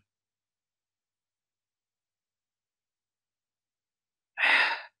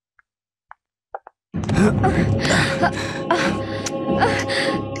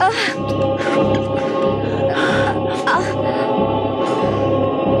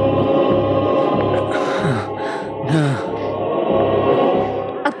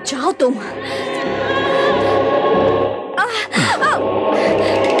 अब जाओ तुम।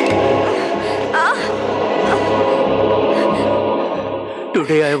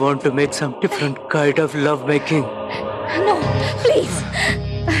 Today I want to make some different kind of love making. No, please.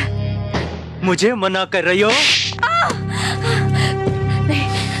 मुझे मना कर रही हो? नहीं,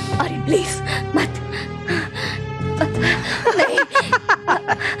 अरे प्लीज मत। नहीं।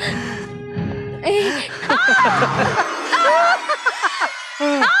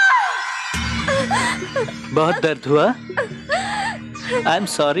 बहुत दर्द हुआ? I am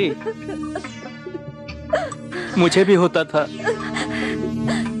sorry. मुझे भी होता था।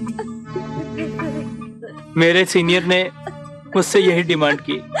 मेरे सीनियर ने मुझसे यही डिमांड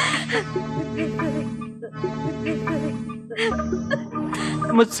की।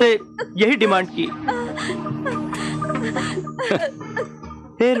 मुझसे यही डिमांड की।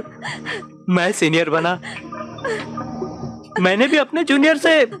 फिर मैं सीनियर बना। मैंने भी अपने जूनियर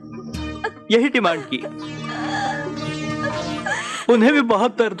से यही डिमांड की। उन्हें भी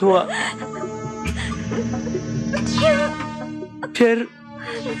बहुत दर्द हुआ। फिर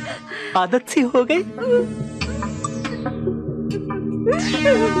आदत सी हो गई।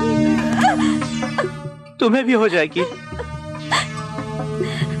 तुम्हें भी हो जाएगी।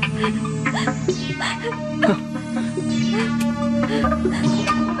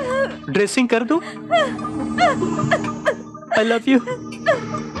 ड्रेसिंग कर दूं? I love you.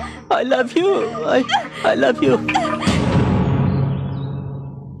 I love you. I love you.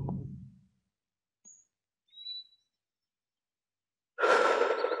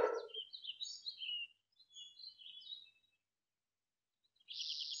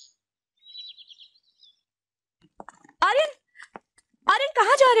 Aryan, Aryan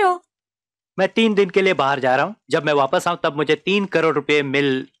कहाँ जा रहे हो? मैं 3 दिन के लिए बाहर जा रहा हूँ। जब मैं वापस आऊं तब मुझे 3 करोड़ रुपए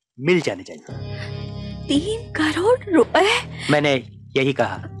मिल जाने चाहिए। 3 करोड़ रुपए? मैंने यही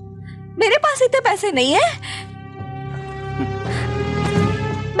कहा। मेरे पास इतने पैसे नहीं है।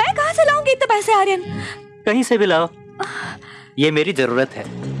 मैं कहाँ से लाऊंगी इतने पैसे आर्यन? कहीं से भी लाओ, ये मेरी जरूरत है।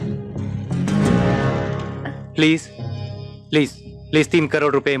 प्लीज प्लीज प्लीज 3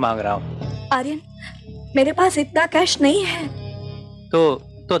 करोड़ रुपए मांग रहा हूँ। आर्यन, मेरे पास इतना कैश नहीं है।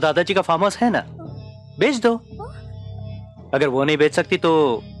 तो दादाजी का फार्म हाउस है ना, बेच दो। अगर वो नहीं बेच सकती तो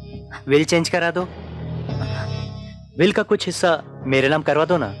विल चेंज करा दो। विल का कुछ हिस्सा मेरे नाम करवा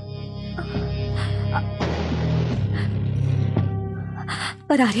दो ना।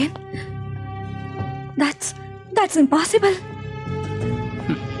 पर आर्यन, that's impossible.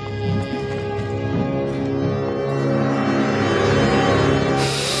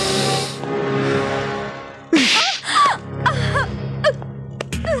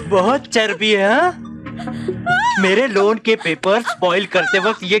 बहुत चर्बी है, हाँ? मेरे लोन के पेपर स्पॉइल करते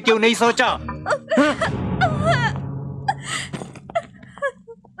वक्त ये क्यों नहीं सोचा?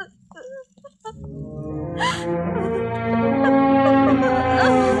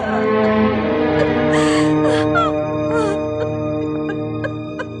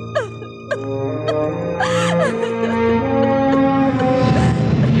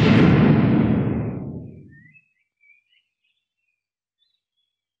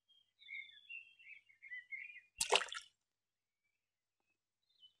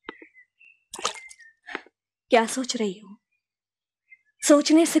 क्या सोच रही हो?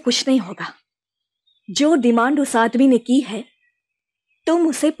 सोचने से कुछ नहीं होगा। जो डिमांड उस आदमी ने की है तुम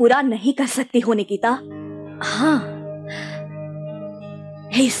उसे पूरा नहीं कर सकती हो निकिता। हाँ,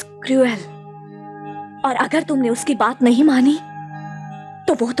 he is cruel। और अगर तुमने उसकी बात नहीं मानी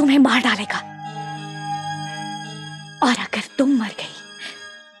तो वो तुम्हें मार डालेगा। और अगर तुम मर गई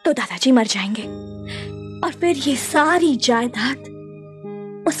तो दादाजी मर जाएंगे और फिर ये सारी जायदाद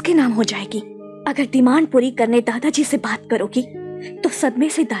उसके नाम हो जाएगी। अगर डिमांड पूरी करने दादाजी से बात करोगी तो सदमे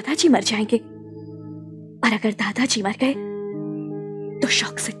से दादाजी मर जाएंगे और अगर दादाजी मर गए तो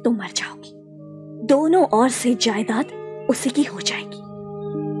शौक से तुम मर जाओगी। दोनों ओर से जायदाद उसी की हो जाएगी।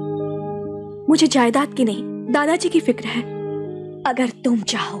 मुझे जायदाद की नहीं, दादाजी की फिक्र है। अगर तुम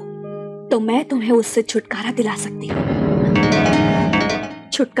चाहो तो मैं तुम्हें उससे छुटकारा दिला सकती हूँ।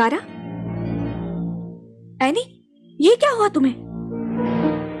 छुटकारा? एनी, ये क्या हुआ तुम्हें?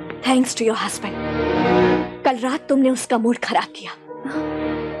 Thanks to your husband. कल रात तुमने उसका मूड खराब किया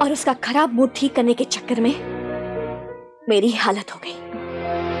और उसका खराब मूड ठीक करने के चक्कर में मेरी हालत हो गई।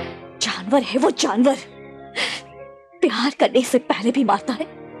 जानवर है वो, जानवर। प्यार करने से पहले भी मारता है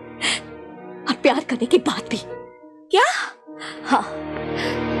और प्यार करने के बाद भी। क्या? हाँ,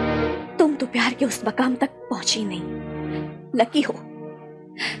 तुम तो प्यार के उस मकाम तक पहुंची नहीं। लकी हो।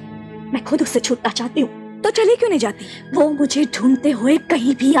 मैं खुद उससे छूटना चाहती हूँ तो चली क्यों नहीं जाती? वो मुझे ढूंढते हुए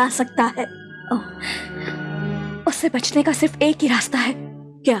कहीं भी आ सकता है। उससे बचने का सिर्फ एक ही रास्ता है।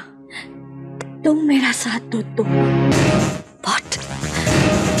 क्या? तुम मेरा साथ दो। तुम What?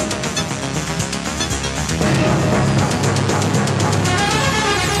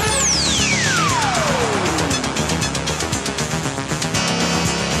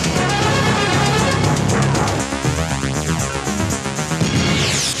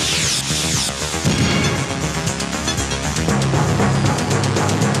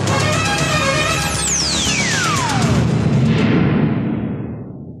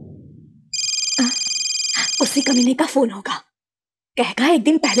 उसी कमीने का फोन होगा। कहेगा एक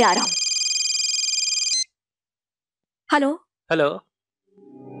दिन पहले आ रहा हूं। हेलो हेलो,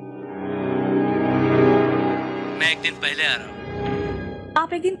 मैं एक दिन पहले आ रहा हूँ।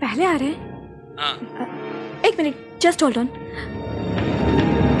 आप एक दिन पहले आ रहे हैं? हाँ। एक minute, just hold on.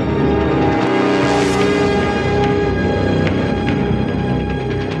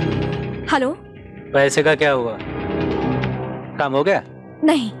 Hello, पैसे का क्या हुआ? काम हो गया?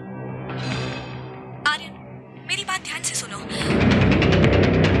 नहीं। आर्यन, मेरी बात ध्यान से सुनो।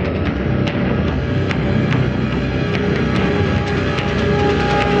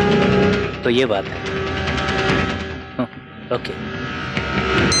 तो ये बात है। Okay.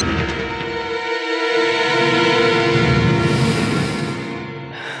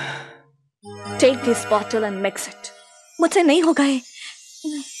 Take this bottle and mix it. मुझसे नहीं होगा ये।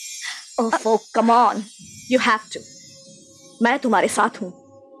 ओह come on, you have to. मैं तुम्हारे साथ हूं।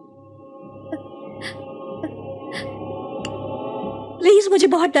 प्लीज, मुझे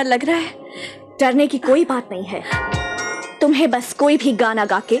बहुत डर लग रहा है। डरने की कोई बात नहीं है। तुम्हें बस कोई भी गाना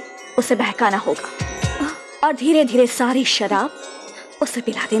गा के उसे बहकाना होगा और धीरे धीरे सारी शराब उसे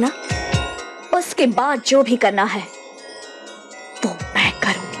पिला देना। उसके बाद जो भी करना है वो मैं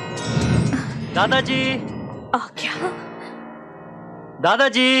करूंगी। दादाजी, क्या?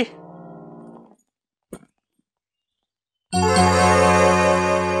 दादाजी,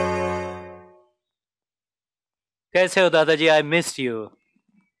 कैसे हो दादाजी? I missed you.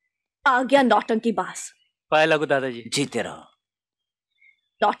 आ गया नौटंकी बास। पाए लगो दादाजी। जीते रहो।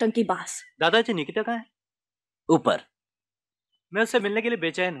 नौटंकी बास। दादाजी, निकिता कहाँ है? ऊपर। मैं उससे मिलने के लिए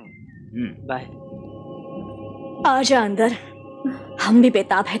बेचैन हूँ। बाय। आजा अंदर, हम भी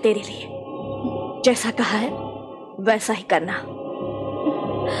बेताब है तेरे लिए। जैसा कहा है वैसा ही करना।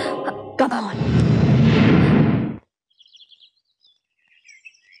 Come on.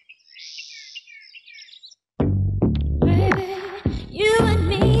 You and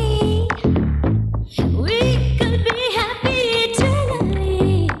me, we could be happy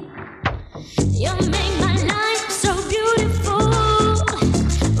eternally. You make my life so beautiful.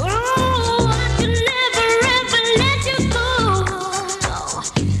 Oh, I could never ever let you go.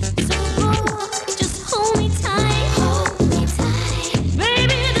 So boy, just hold me tight,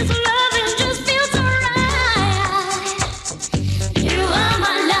 baby. This love is just feel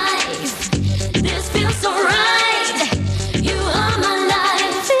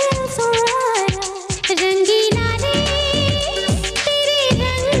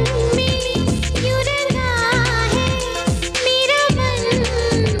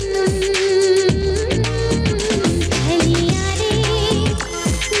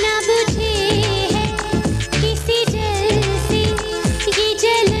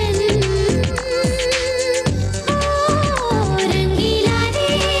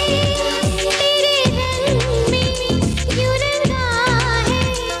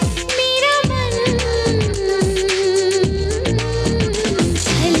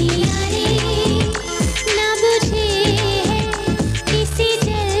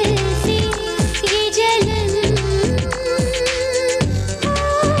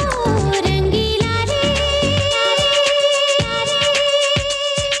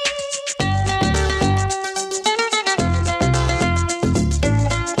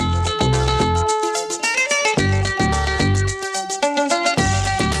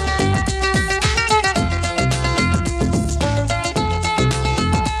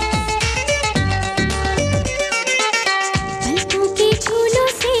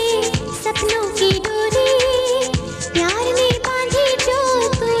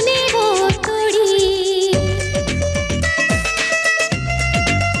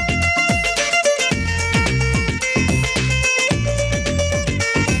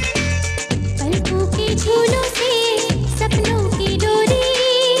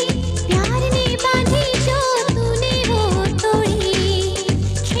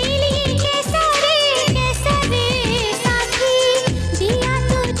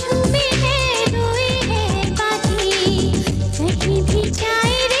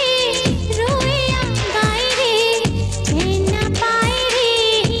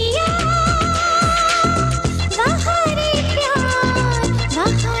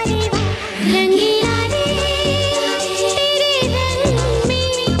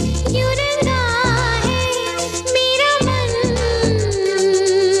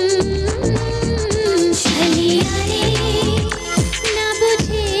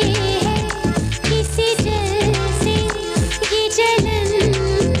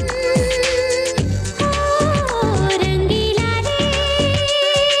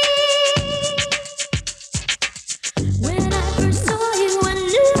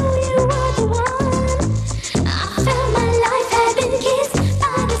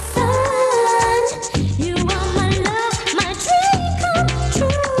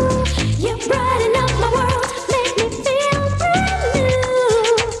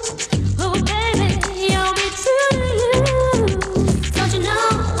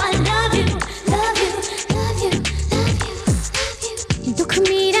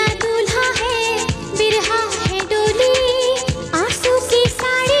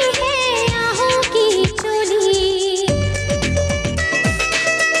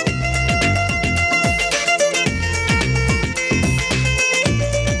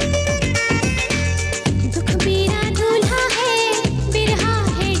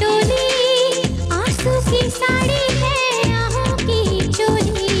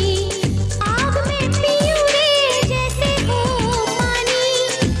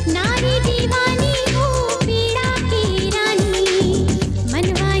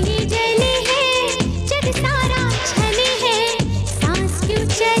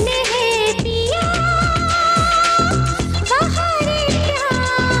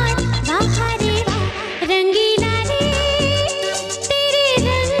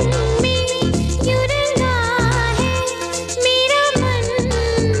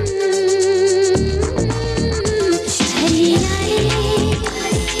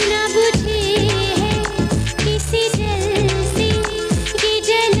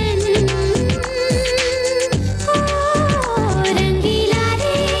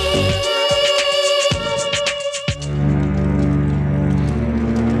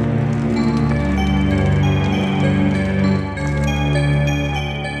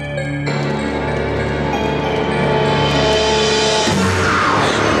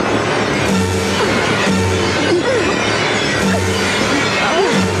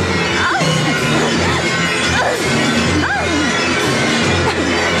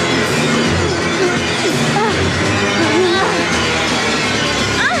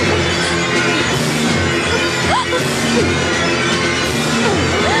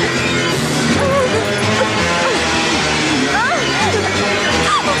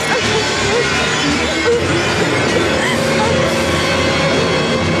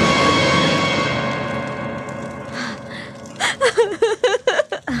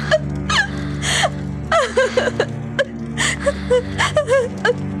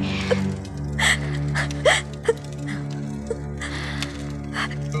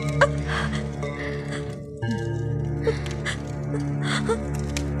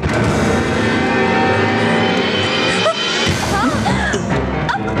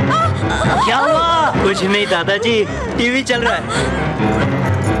कुछ नहीं दादाजी, TV चल रहा है।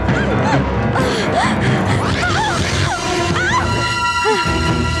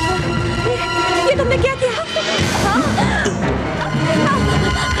 ये तुमने क्या किया?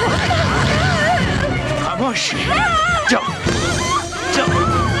 खामोश, जाओ जाओ,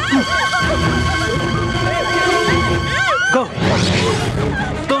 गो,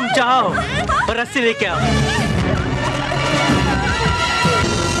 तुम जाओ और रस्सी लेके आओ।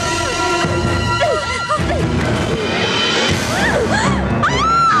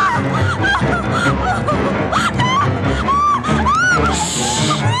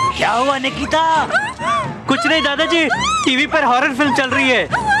 क्या हुआ निकिता? कुछ नहीं दादाजी, टीवी पर हॉरर फिल्म चल रही है।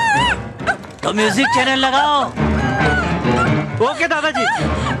 तो म्यूजिक चैनल लगाओ। ओके दादाजी।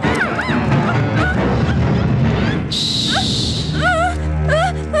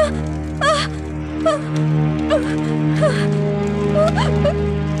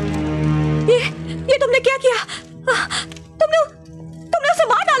 ये तुमने क्या किया? तुमने उसे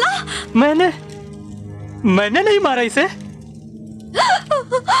मार डाला? मैंने नहीं मारा इसे।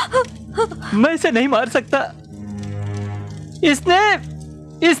 मैं इसे नहीं मार सकता। इसने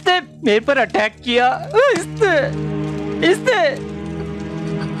मेरे पर अटैक किया। इसने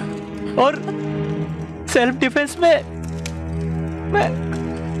और सेल्फ डिफेंस में मैं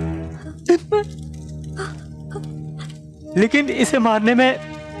लेकिन इसे मारने में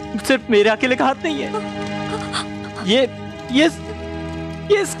सिर्फ मेरा अकेले का हाथ नहीं है।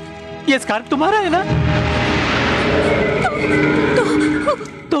 ये स्कार्फ तुम्हारा है ना?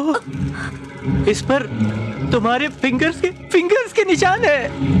 तो इस पर तुम्हारे फिंगर्स के निशान है।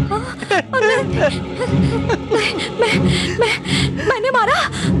 मैंने मारा?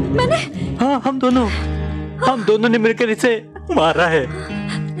 मैंने? हाँ, हम दोनों ने मिलकर इसे मारा है।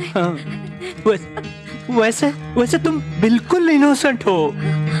 हाँ, वैसे तुम बिल्कुल इनोसेंट हो,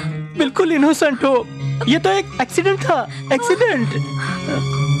 बिल्कुल इनोसेंट हो। ये तो एक एक्सीडेंट था, एक्सीडेंट।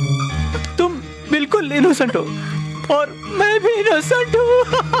 तुम बिल्कुल इनोसेंट हो और मैं भी इनोसेंट हूँ।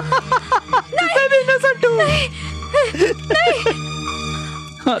 मैं भी इनोसेंट हूँ। नहीं।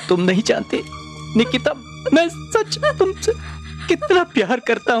 हाँ, तुम नहीं जानती निकिता, मैं सच तुमसे कितना प्यार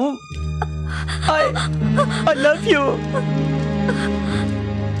करता हूँ। I love you।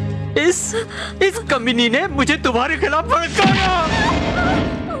 इस कमीनी ने मुझे तुम्हारे खिलाफ भड़काया।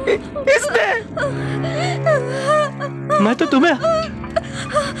 इसने, मैं तो तुम्हें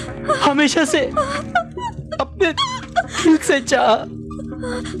हमेशा से अपने दिल से चाहा,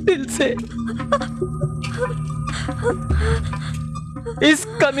 दिल से। इस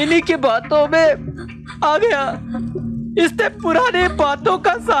कमीनी की बातों में आ गया। इसने पुराने बातों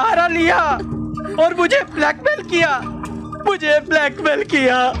का सहारा लिया और मुझे ब्लैकमेल किया।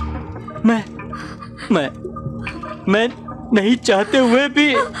 मैं नहीं चाहते हुए भी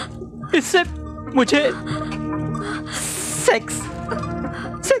इससे मुझे सेक्स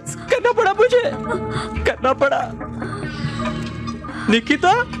करना पड़ा।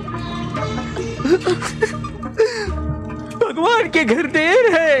 निकिता, भगवान के घर देर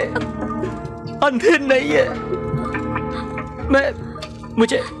है, अंधेर नहीं है।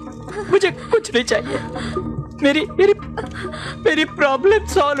 मुझे कुछ नहीं चाहिए। मेरी प्रॉब्लम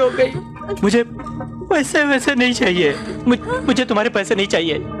सॉल्व हो गई। मुझे वैसे नहीं चाहिए। मुझे तुम्हारे पैसे नहीं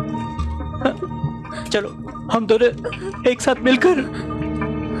चाहिए। चलो हम दोनों एक साथ मिलकर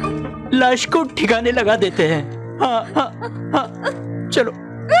लाश को ठिकाने लगा देते हैं। हाँ, चलो।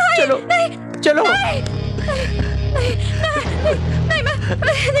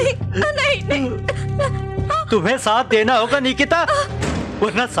 नहीं। तुम्हें साथ देना होगा निकिता,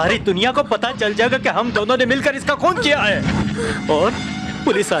 वरना सारी दुनिया को पता चल जाएगा कि हम दोनों ने मिलकर इसका खून किया है और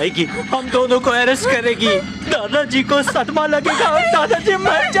पुलिस आएगी, हम दोनों को अरेस्ट करेगी। दादाजी को सदमा लगेगा और दादाजी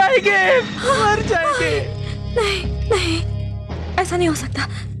मर जाएंगे। नहीं, ऐसा नहीं हो सकता।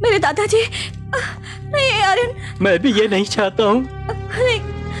 मेरे दादाजी नहीं। आर्यन, मैं भी ये नहीं चाहता हूँ।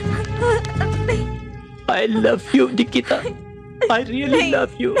 I love you, Nikita. I really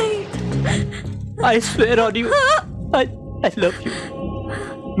love you. I swear on you. I love you.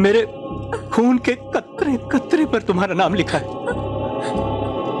 मेरे खून के कतरे कतरे पर तुम्हारा नाम लिखा है।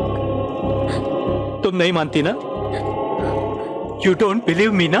 तुम नहीं मानती ना? You don't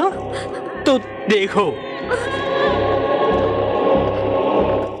believe me ना? तो देखो।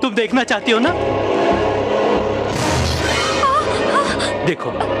 तुम देखना चाहती हो ना?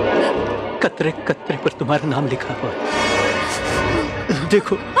 देखो, कतरे कतरे पर तुम्हारा नाम लिखा हुआ है।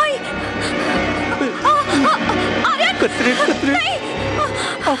 देखो, कतरे कतरे।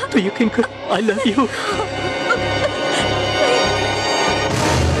 अब तो यकीन कर, I love you।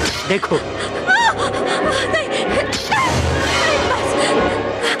 देखो,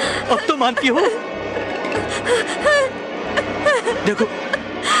 अब तो मानती हो? देखो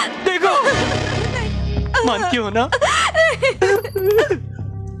देखो, मानती हो ना?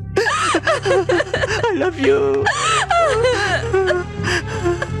 I love you.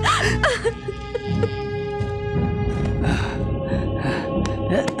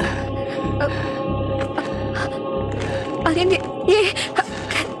 आर्यन, ये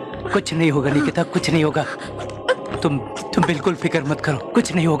कुछ नहीं होगा निकिता, कुछ नहीं होगा। तुम बिल्कुल फिक्र मत करो,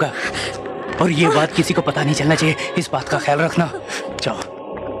 कुछ नहीं होगा। और ये बात किसी को पता नहीं चलना चाहिए, इस बात का ख्याल रखना।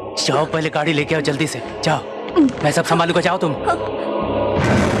 जाओ जाओ, पहले गाड़ी लेके आओ जल्दी से, जाओ। मैं सब संभालूंगा, जाओ तुम।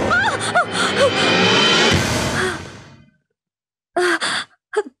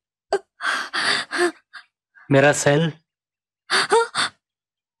 मेरा सेल।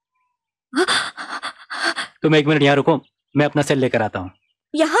 तुम एक मिनट यहाँ रुको, मैं अपना सेल लेकर आता हूँ।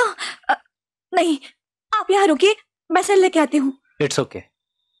 यहाँ? नहीं, आप यहाँ रुकिए, मैं सेल लेके आती हूँ। It's okay.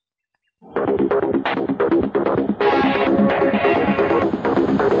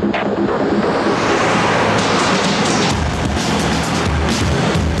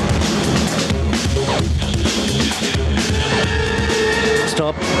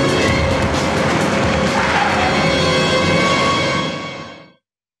 स्टॉप।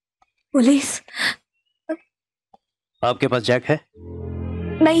 पुलिस? आपके पास जैक है?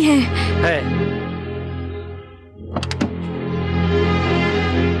 नहीं है। है।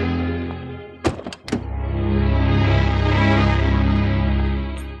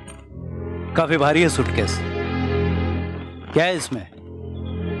 काफी भारी है सूटकेस। क्या है इसमें?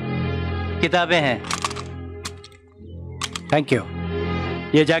 किताबें हैं। Thank you.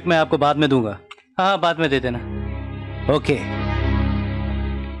 ये जैक मैं आपको बाद में दूंगा। हाँ, बाद में दे देना। ओके।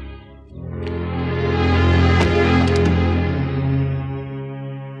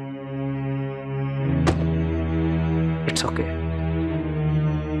 It's okay.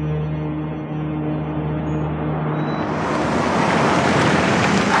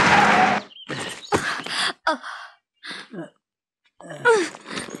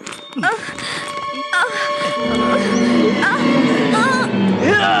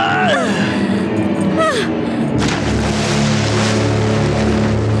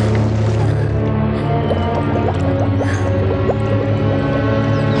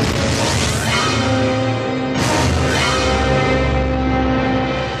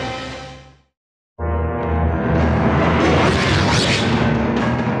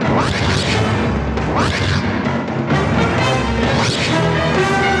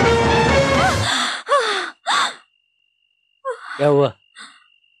 क्या हुआ?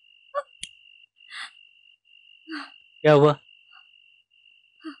 क्या हुआ?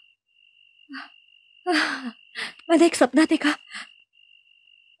 मैंने एक सपना देखा।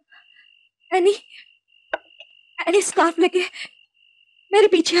 एनी स्कार्फ लेके मेरे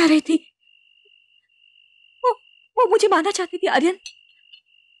पीछे आ रही थी। वो मुझे मारना चाहती थी। Aryan,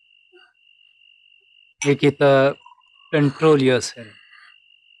 Nikita, control yourself.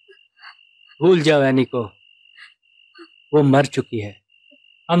 भूल जाओ एनी को, वो मर चुकी है।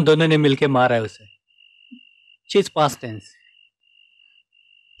 हम दोनों ने मिलके मारा है उसे। She is past tense.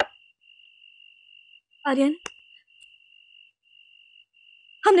 Aryan,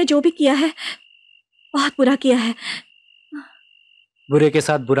 हमने जो भी किया है बहुत बुरा किया है। बुरे के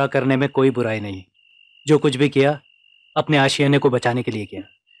साथ बुरा करने में कोई बुराई नहीं। जो कुछ भी किया अपने आशियाने को बचाने के लिए किया।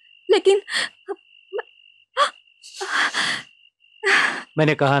 लेकिन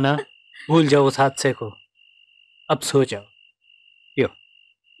मैंने कहा ना, भूल जाओ उस हादसे को। अब सो जाओ। पियो,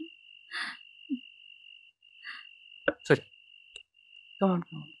 सो जाओ। Come on,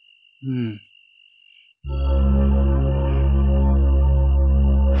 come on.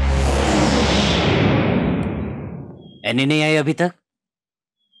 Any नहीं आई अभी तक?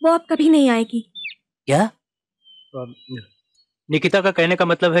 वो अब कभी नहीं आएगी। क्या? निकिता का कहने का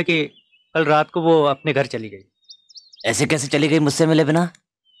मतलब है कि कल रात को वो अपने घर चली गई। ऐसे कैसे चली गई मुझसे मिले बिना?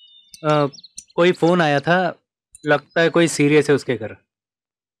 कोई फोन आया था, लगता है कोई सीरियस है उसके घर।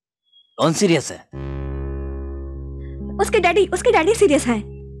 कौन सीरियस है? उसके डैडी सीरियस हैं।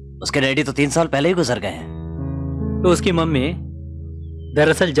 उसके डैडी तो 3 साल पहले ही गुजर गए हैं। तो उसकी मम्मी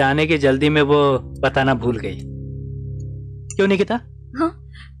दरअसल जाने की जल्दी में वो बताना भूल गई। क्यों निकिता?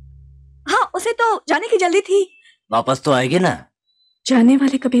 हाँ, उसे तो जाने की जल्दी थी। वापस तो आएगी ना? जाने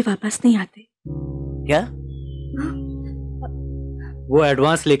वाले कभी वापस नहीं आते। क्या? वो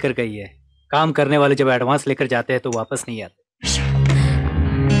एडवांस लेकर गई है। काम करने वाले जब एडवांस लेकर जाते हैं तो वापस नहीं आते।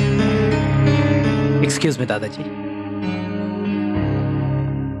 एक्सक्यूज मी दादाजी।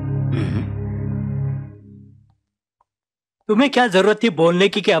 तुम्हें क्या जरूरत थी बोलने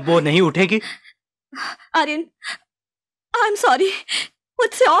की कि अब वो नहीं उठेगी? Aryan, I am sorry.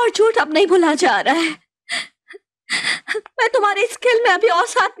 मुझसे और झूठ अब नहीं भुला जा रहा है। मैं तुम्हारे इस खेल में अभी और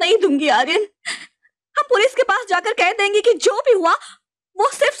साथ नहीं दूंगी आर्यन। हम पुलिस के पास जाकर कह देंगे कि जो भी हुआ वो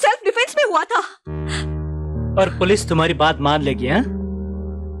सिर्फ सेल्फ डिफेंस में हुआ था। और पुलिस तुम्हारी बात मान लेगी, हाँ?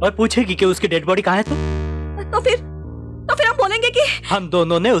 और पूछेगी कि उसकी डेड बॉडी कहाँ है तो फिर हम बोलेंगे कि हम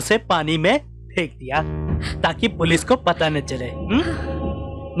दोनों ने उसे पानी में फेंक दिया ताकि पुलिस को पता न चले।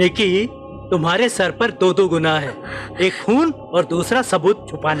 निकी, तुम्हारे सर पर दो गुनाह है, एक खून और दूसरा सबूत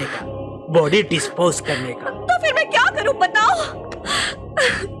छुपाने का, बॉडी डिस्पोज करने का। तो फिर मैं क्या करूं बताओ?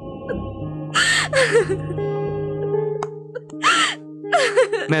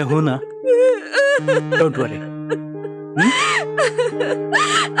 मैं हूं ना, don't worry.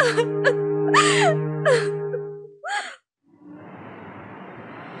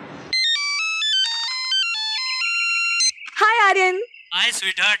 Hi Aryan. Hi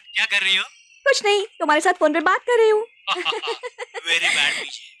sweetheart, क्या कर रही हो? कुछ नहीं, तुम्हारे साथ फोन पे बात कर रही हूँ। वेरी बैड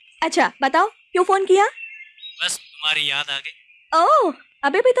पीछे। अच्छा बताओ, क्यों फोन किया? बस तुम्हारी याद आ गई। ओह,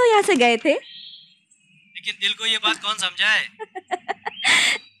 अभी भी तो यहाँ से गए थे। लेकिन दिल को ये बात कौन समझाए?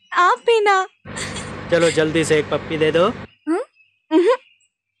 आप भी ना। चलो जल्दी से एक पप्पी दे दो।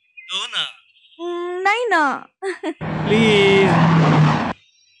 दो ना। नहीं ना। प्लीज।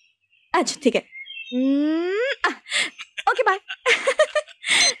 अच्छा ठीक है। Okay bye.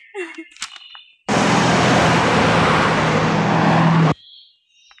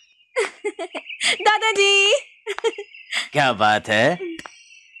 दादाजी। क्या बात है,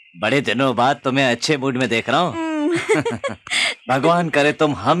 बड़े दिनों बाद तुम्हें अच्छे मूड में देख रहा हूँ। भगवान करे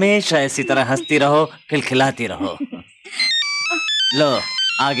तुम हमेशा इसी तरह हंसती रहो, खिलखिलाती रहो। लो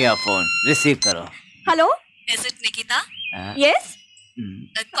आ गया फोन, रिसीव करो। Hello, Is it Nikita? Yes.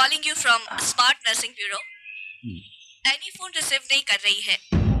 Calling you from Smart Nursing Bureau. Any phone receive नहीं कर रही है,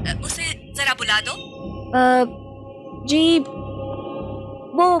 उसे जरा बुला दो। जी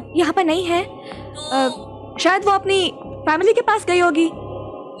वो यहाँ पर नहीं है। तो शायद वो अपनी फैमिली के पास गई होगी।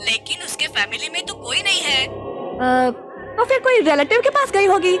 लेकिन उसके फैमिली में तो कोई नहीं है। तो फिर कोई रिलेटिव के पास गई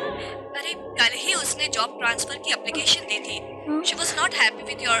होगी। अरे कल ही उसने जॉब ट्रांसफर की एप्लीकेशन दी थी। She was not happy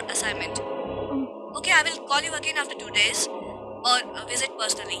with your assignment. Okay, I will call you again after 2 days or visit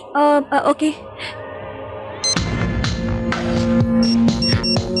personally. Okay.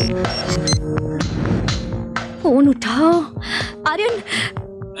 Phone उठाओ आर्यन।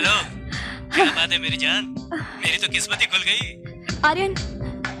 हेलो, क्या बात है मेरी जान? मेरी तो किस्मत ही खुल गई।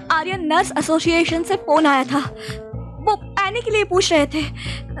 आर्यन नर्स एसोसिएशन से फोन आया था, वो एनी के लिए पूछ रहे थे।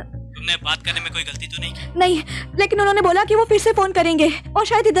 तुमने बात करने में कोई गलती तो नहीं की? नहीं, लेकिन उन्होंने बोला कि वो फिर से फोन करेंगे और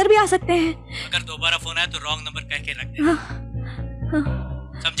शायद इधर भी आ सकते हैं। अगर दोबारा फोन आए तो रॉन्ग नंबर कह के रख हाँ,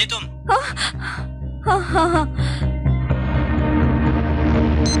 समझी तुम? हाँ।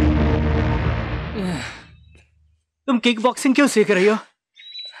 तुम किक बॉक्सिंग क्यों सीख रही हो?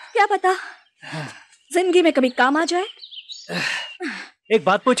 क्या पता, जिंदगी में कभी काम आ जाए। एक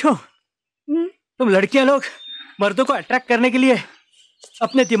बात पूछो, तुम लड़कियां लोग मर्दों को अट्रैक्ट करने के लिए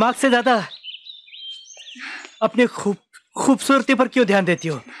अपने दिमाग से ज्यादा अपनी खूबसूरती पर क्यों ध्यान देती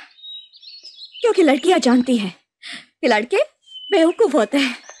हो? क्योंकि लड़कियां जानती हैं कि लड़के बेवकूफ होते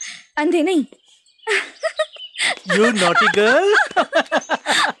हैं, अंधे नहीं। You naughty girl.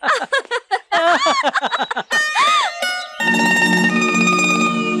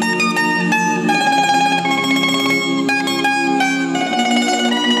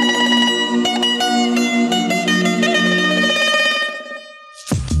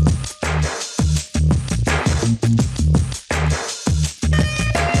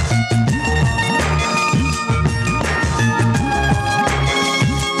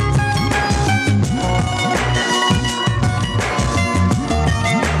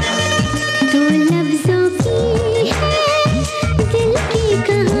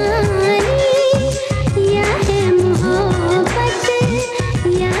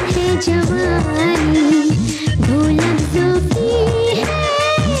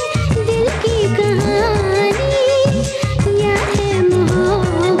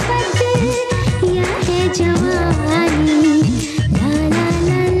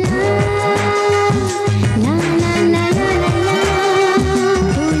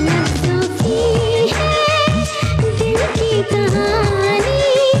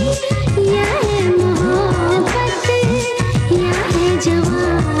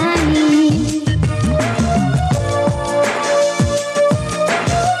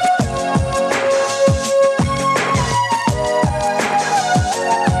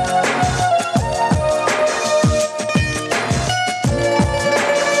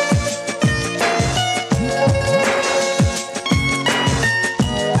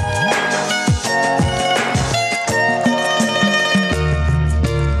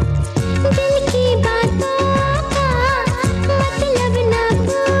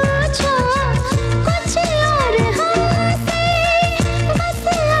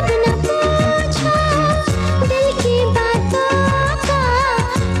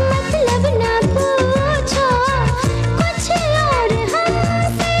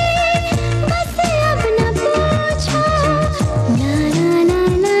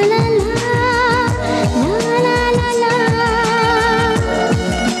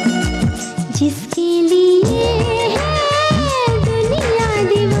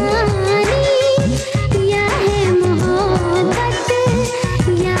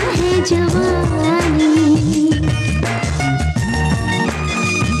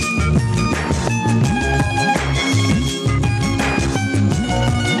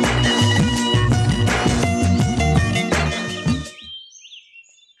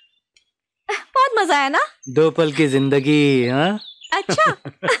 मजा आया ना? 2 पल की जिंदगी। हाँ अच्छा।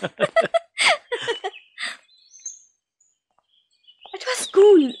 It was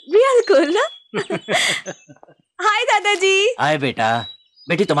cool, real cool ना? हाय दादाजी। हाय बेटा।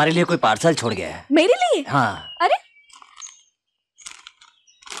 बेटी तुम्हारे लिए कोई पार्सल छोड़ गया है। मेरे लिए? हाँ। अरे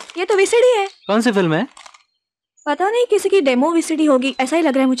ये तो वीसीडी है। कौन सी फिल्म है? पता नहीं, किसी की डेमो वीसीडी होगी, ऐसा ही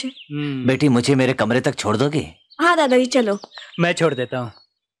लग रहा है मुझे। बेटी मुझे मेरे कमरे तक छोड़ दोगे? हाँ दादाजी चलो। मैं छोड़ देता हूँ।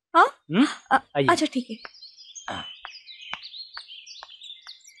 हाँ अच्छा ठीक है।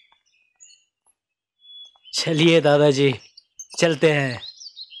 चलिए दादाजी चलते हैं।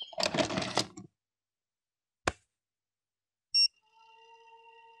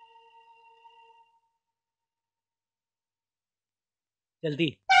 जल्दी।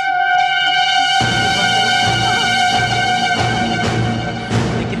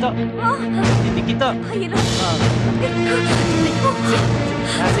 निकिता, निकिता, ये लो।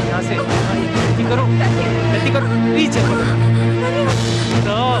 यहाँ से जल्दी करो, जल्दी करो, प्लीज जल्दी करो।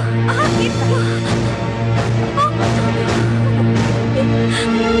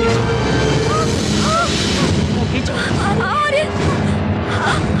 खींचो।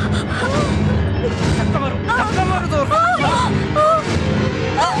 धक्का मारो, धक्का मारो जोर से।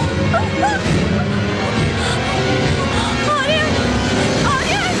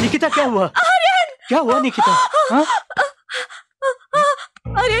 निकिता क्या हुआ? क्या हुआ निकिता? हाँ?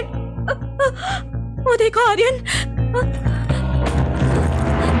 आर्यन, वो देखो Aryan.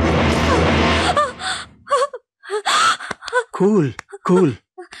 Cool cool.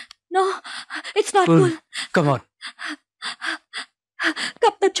 No it's not cool. Come on.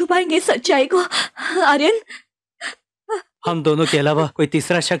 कब तक छुपाएंगे इस सच्चाई को आर्यन? हम दोनों के अलावा कोई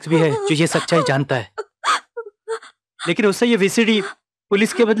तीसरा शख्स भी है जो ये सच्चाई जानता है, लेकिन उससे ये वीसीडी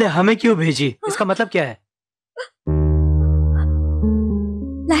पुलिस के बदले हमें क्यों भेजी? इसका मतलब क्या है?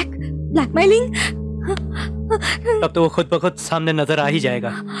 ब्लैकमेलिंग। तब तो वो खुद ब खुद सामने नजर आ ही जाएगा।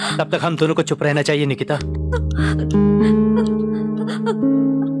 तब तक हम दोनों को चुप रहना चाहिए निकिता।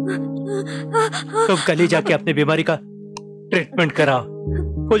 तुम कल ही जाके अपनी बीमारी का ट्रीटमेंट कराओ,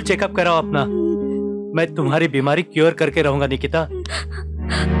 फुल चेकअप कराओ अपना। मैं तुम्हारी बीमारी क्योर करके रहूंगा निकिता।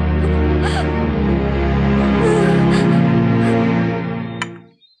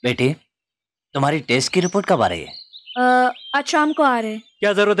 बेटी तुम्हारी टेस्ट की रिपोर्ट कब आ रही है? आज शाम को आ रहे हैं।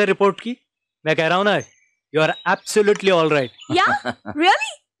 क्या जरूरत है रिपोर्ट की? मैं कह रहा हूँ ना, you are absolutely all right. Yeah?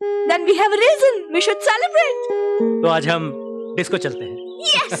 Really? Then we have a reason. We should celebrate. तो आज हम डिस्को चलते हैं।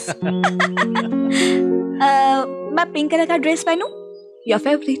 Yes. मैं पिंक कलर का dress पहनूं? Your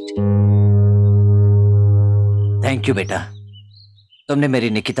favorite. Thank you बेटा, तुमने मेरी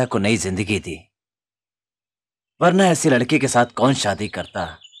निकिता को नई जिंदगी दी। वरना ऐसी लड़की के साथ कौन शादी करता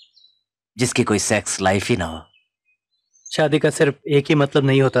जिसकी कोई सेक्स लाइफ ही ना हो। शादी का सिर्फ एक ही मतलब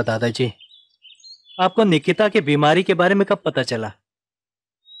नहीं होता दादाजी। आपको निकिता की बीमारी के बारे में कब पता चला?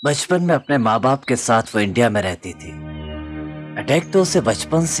 बचपन में अपने माँ बाप के साथ वो इंडिया में रहती थी। अटैक तो उसे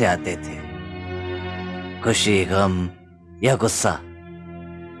बचपन से आते थे। खुशी, गम या गुस्सा,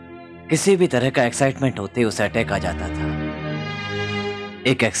 किसी भी तरह का एक्साइटमेंट होते ही उसे अटैक आ जाता था।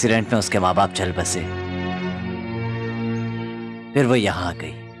 एक एक्सीडेंट में उसके माँ बाप चल बसे, फिर वो यहां आ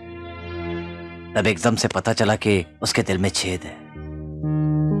गई। तब एकदम से पता चला कि उसके दिल में छेद है।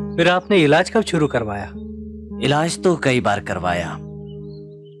 फिर आपने इलाज कब शुरू करवाया? इलाज तो कई बार करवाया,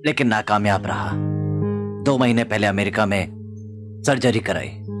 लेकिन नाकामयाब रहा। 2 महीने पहले अमेरिका में सर्जरी कराई,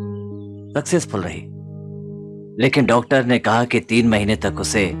 सक्सेसफुल रही, लेकिन डॉक्टर ने कहा कि 3 महीने तक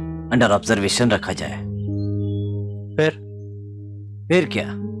उसे अंडर ऑब्जर्वेशन रखा जाए। फिर क्या,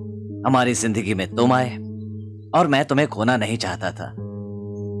 हमारी जिंदगी में तुम आए और मैं तुम्हें खोना नहीं चाहता था।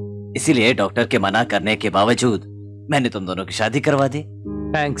 इसीलिए डॉक्टर के मना करने के बावजूद मैंने तुम दोनों की शादी करवा दी।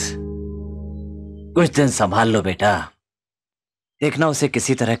 थैंक्स। कुछ दिन संभाल लो बेटा, देखना उसे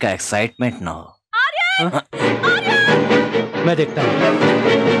किसी तरह का एक्साइटमेंट ना हो। आर्यन! आर्यन! मैं देखता हूं।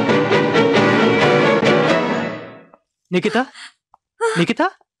 निकिता, निकिता,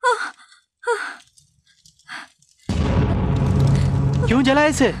 क्यों जलाया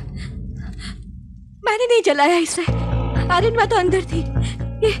इसे? मैंने नहीं जलाया इसे आर्यन, मैं तो अंदर थी।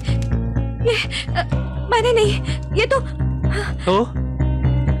 ये मैंने नहीं, ये तो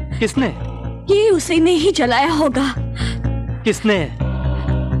किसने? ये उसी ने ही जलाया होगा। किसने?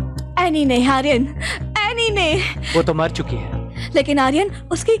 एनी ने आर्यन, एनी ने। वो तो मर चुकी है। लेकिन आर्यन,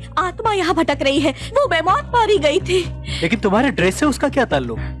 उसकी आत्मा यहाँ भटक रही है। वो बेमौत मारी गई थी। लेकिन तुम्हारे ड्रेस से उसका क्या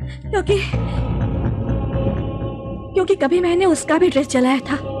ताल्लुक? क्योंकि कभी मैंने उसका भी ड्रेस जलाया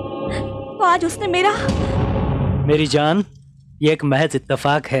था, तो आज उसने मेरा। मेरी जान, ये एक महज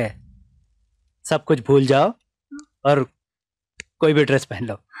इत्तेफाक है। सब कुछ भूल जाओ और कोई भी ड्रेस पहन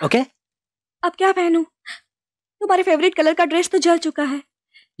लो, ओके? अब क्या पहनूं? तुम्हारे फेवरेट कलर का ड्रेस तो जल चुका है।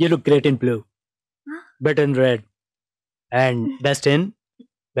 You look great in blue, better in red, and best in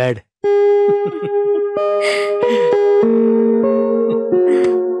bed.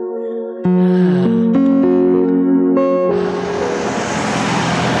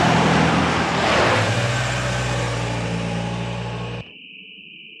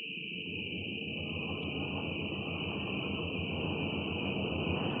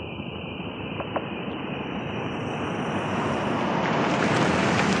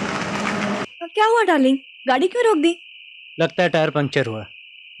 क्या हुआ डार्लिंग? गाड़ी क्यों रोक दी? लगता है टायर पंक्चर हुआ।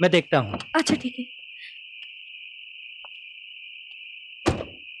 मैं देखता हूँ। अच्छा ठीक है।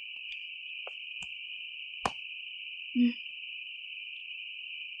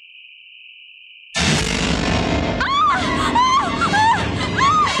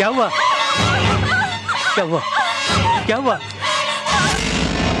 क्या हुआ? क्या हुआ? क्या हुआ?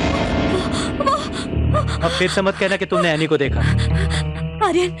 अब फिर से मत कहना कि तुमने एनी को देखा।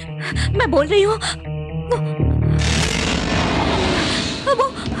 आर्यन, मैं बोल रही हूँ वो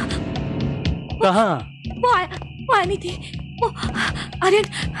कहाँ? वो एनी थी। वो आर्यन।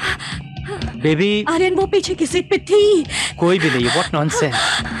 बेबी। आर्यन, वो पीछे की सीट पे थी। कोई भी नहीं। What nonsense.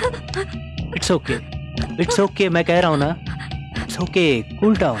 It's okay, it's okay. मैं कह रहा हूँ ना, इट्स ओके,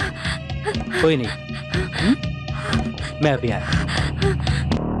 कूल डाउन। कोई नहीं। मैं अभी आया।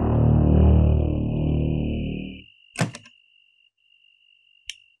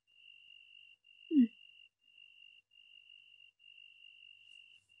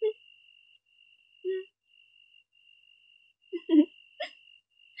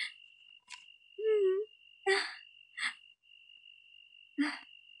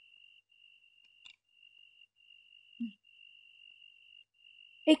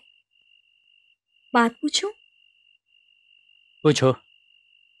 एक बात पूछूं? पूछो।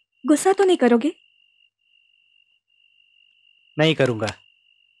 गुस्सा तो नहीं करोगे? नहीं करूंगा।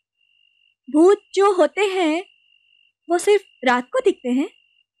 भूत जो होते हैं वो सिर्फ रात को दिखते हैं।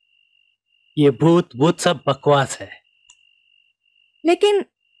 ये भूत सब बकवास है। लेकिन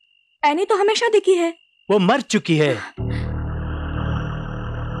एनी तो हमेशा दिखी है। वो मर चुकी है।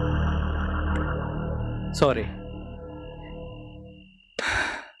 सॉरी।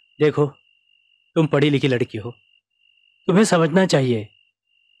 देखो, तुम पढ़ी लिखी लड़की हो, तुम्हें समझना चाहिए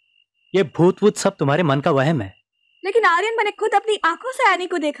ये भूत सब तुम्हारे मन का वहम है। लेकिन आर्यन, मैंने खुद अपनी आंखों से एनी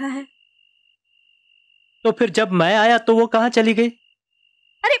को देखा है। तो फिर जब मैं आया तो वो कहाँ चली गई?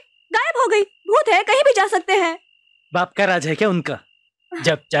 अरे गायब हो गई। भूत है, कहीं भी जा सकते हैं। बाप का राज है क्या उनका?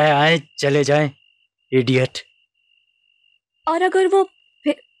 जब चाहे आए चले जाएं। इडियट। और अगर वो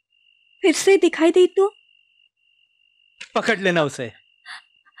फिर से दिखाई दी तो? पकड़ लेना उसे।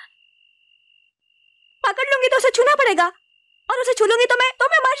 पकड़ लूंगी तो उसे छूना पड़ेगा, और उसे छू लूंगी तो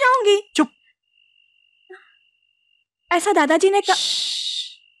मैं मर जाऊंगी। चुप। ऐसा दादाजी ने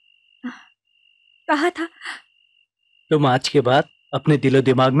कहा था। तुम आज के बाद अपने दिलो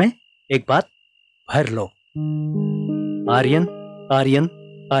दिमाग में एक बात भर लो, आर्यन आर्यन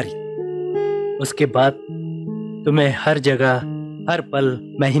आर्यन। उसके बाद तुम्हें हर जगह हर पल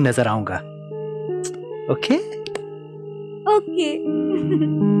मैं ही नजर आऊंगा। Okay okay.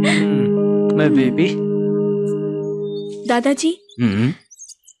 मैं बेबी। दादाजी,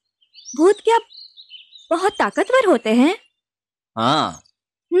 भूत क्या बहुत ताकतवर होते हैं? हाँ।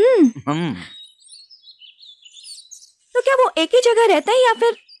 तो क्या वो एक ही जगह रहते हैं या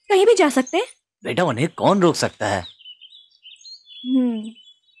फिर कहीं भी जा सकते हैं? बेटा, उन्हें कौन रोक सकता है?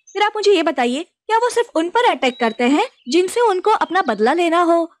 फिर आप मुझे ये बताइए, क्या वो सिर्फ उन पर अटैक करते हैं जिनसे उनको अपना बदला लेना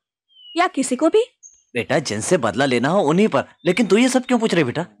हो, या किसी को भी? बेटा, जिनसे बदला लेना हो उन्हीं पर। लेकिन तू ये सब क्यों पूछ रही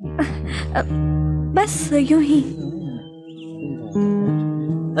बेटा? बस यूं ही।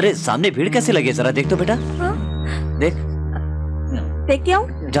 अरे सामने भीड़ कैसी लगी, जरा देख तो बेटा। हाँ? देख के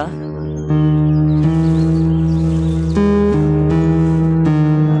आऊं? जा।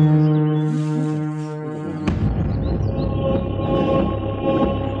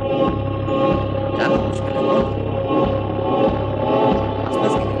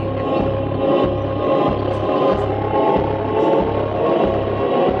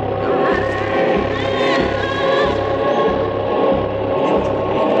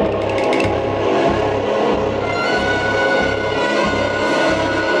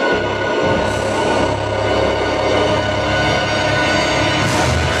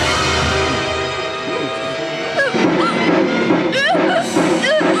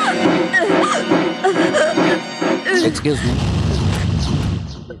 एक्सक्यूज मी,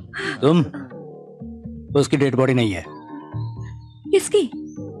 तुम? उसकी डेड बॉडी नहीं है। किसकी?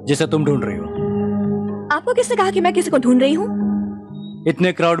 जिसे तुम ढूंढ रही हो। आपको किसने कहा कि मैं किसी को ढूंढ रही हूँ?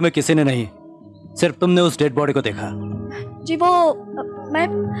 इतने क्राउड में किसी ने नहीं, सिर्फ तुमने उस डेड बॉडी को देखा? जी वो मैं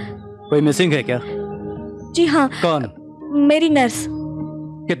कोई मिसिंग है क्या? जी हाँ। कौन? मेरी नर्स।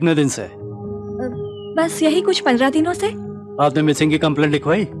 कितने दिन से? बस यही कुछ 15 दिनों से। आपने मिसिंग की कंप्लेंट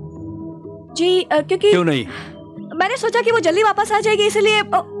लिखवाई? जी क्योंकि क्यों नहीं? मैंने सोचा कि वो जल्दी वापस आ जाएगी इसलिए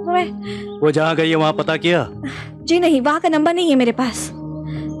मैं। वो जहाँ गई है वहाँ पता किया? जी नहीं, वहाँ का नंबर नहीं है मेरे पास।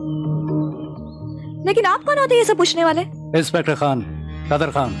 लेकिन आप कौन होते हैं ये सब पूछने वाले? इंस्पेक्टर खान,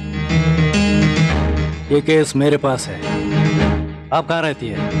 कदर खान। ये केस मेरे पास है। आप कहाँ रहती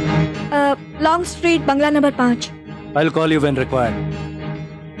है? Long street, Bangla number 5। I'll call you when required.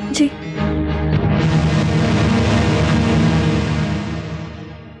 जी।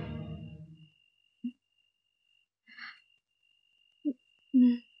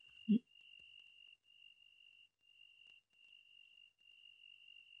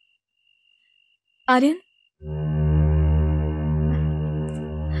 आर्यन,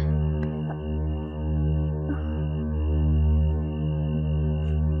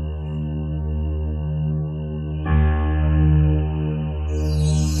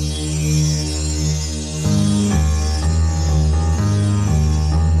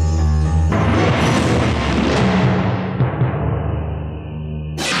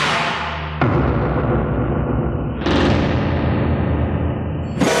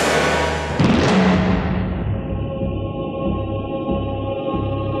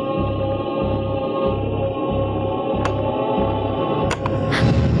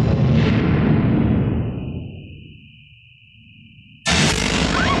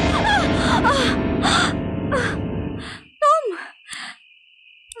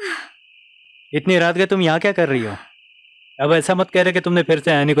 इतनी रात के तुम यहाँ क्या कर रही हो? अब ऐसा मत कह रहे कि तुमने फिर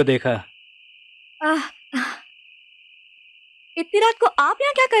से आने को देखा। इतनी रात को आप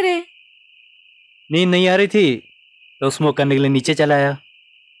यहाँ क्या कर रहे हैं? नींद नहीं आ रही थी तो स्मोक करने के लिए नीचे चला आया।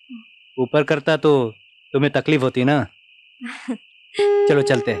 ऊपर करता तो तुम्हें तकलीफ होती ना। चलो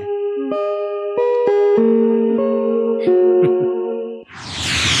चलते हैं।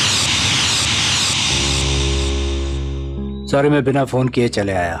 सॉरी, मैं बिना फोन किए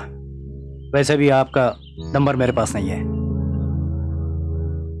चले आया। वैसे भी आपका नंबर मेरे पास नहीं है।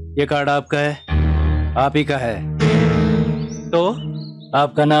 ये कार्ड आपका है, आप ही का है। तो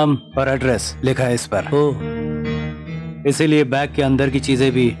आपका नाम और एड्रेस लिखा है इस पर। इसीलिए बैग के अंदर की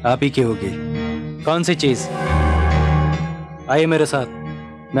चीजें भी आप ही की होगी। कौन सी चीज? आइए मेरे साथ,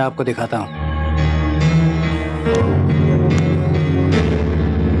 मैं आपको दिखाता हूँ।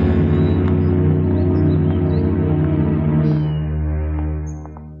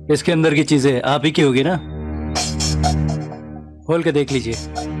 इसके अंदर की चीजें आप ही की होगी ना? खोल के देख लीजिए।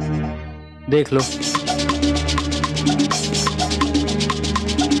 देख लो।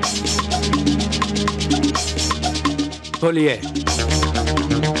 खोलिए।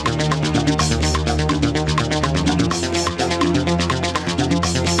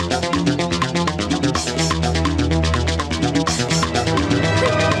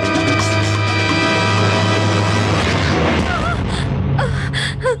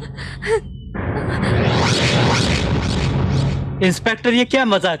 इंस्पेक्टर, ये क्या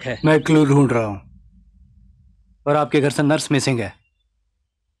मजाक है? मैं क्लू ढूंढ रहा हूं और आपके घर से नर्स मिसिंग है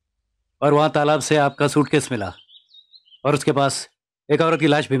और वहां तालाब से आपका सूटकेस मिला और उसके पास एक औरत की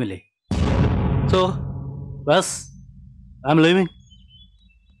लाश भी मिली। तो बस, आई एम लिविंग।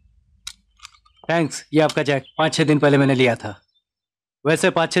 थैंक्स। ये आपका चेक 5-6 दिन पहले मैंने लिया था। वैसे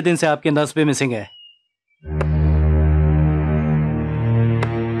 5-6 दिन से आपकी नर्स भी मिसिंग है।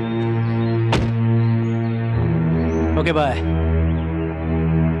 Okay bye.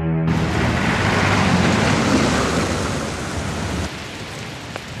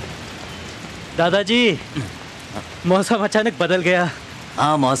 दादाजी, मौसम अचानक बदल गया।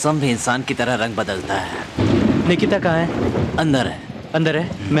 हाँ, मौसम भी इंसान की तरह रंग बदलता है। निकिता कहाँ है? अंदर है। अंदर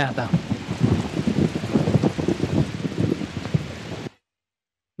है? मैं आता हूँ।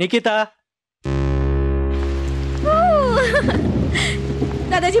 निकिता।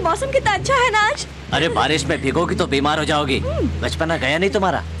 दादाजी, मौसम कितना अच्छा है ना आज। अरे बारिश में भीगोगी तो बीमार हो जाओगी। बचपना गया नहीं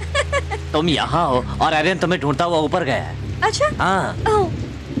तुम्हारा। तुम यहाँ हो और आर्यन तुम्हें ढूंढता हुआ ऊपर गया है। अच्छा। हाँ।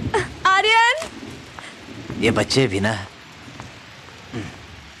 आर्यन, ये बच्चे भी ना।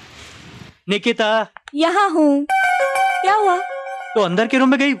 निकिता। यहाँ हूँ। क्या हुआ? तो अंदर के रूम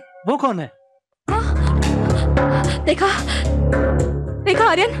में गई, वो कौन है? देखा देखा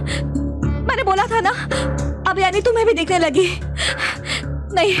आर्यन, मैंने बोला था ना, अब यानी तुम्हें भी दिखने लगी।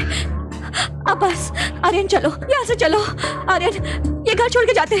 नहीं, अब बस आर्यन चलो, यहाँ से चलो। आर्यन, ये घर छोड़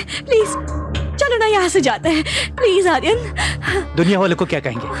के जाते हैं, प्लीज चलो ना, यहाँ से जाते हैं प्लीज। आर्यन, दुनिया वाले को क्या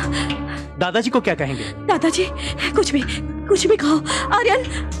कहेंगे? दादाजी को क्या कहेंगे? दादाजी कुछ भी कहो। आर्यन,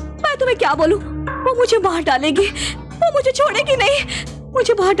 मैं तुम्हें क्या बोलूं? वो मुझे मार डालेगी, वो मुझे छोड़ेगी नहीं।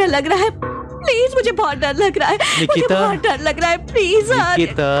 मुझे बहुत डर लग रहा है, प्लीज, मुझे बहुत डर लग रहा है। मुझे बहुत डर लग रहा है, प्लीज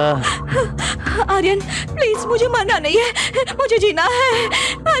आर्यन, प्लीज, मुझे मरना नहीं है, मुझे जीना है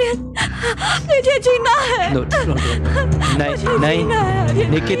आर्यन, मुझे जीना है। नहीं,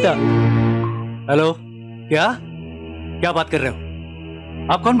 निकिता। हेलो, क्या बात कर रहे हो?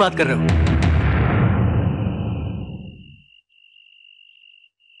 आप कौन बात कर रहे हो?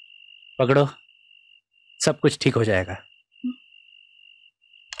 पकड़ो, सब कुछ ठीक हो जाएगा।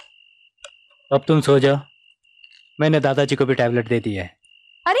 अब तुम सो जाओ, मैंने दादाजी को भी टैबलेट दे दी है।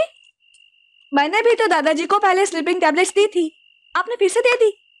 अरे, मैंने भी तो दादाजी को पहले स्लीपिंग टैबलेट्स दी थी, आपने फिर से दे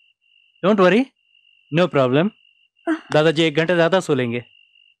दी। Don't worry, no problem. दादाजी 1 घंटे ज्यादा सो लेंगे।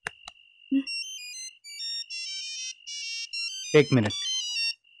 1 minute.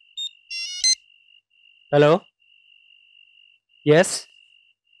 Hello, yes,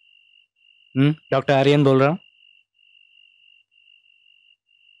 doctor Aryan बोल रहा हूँ।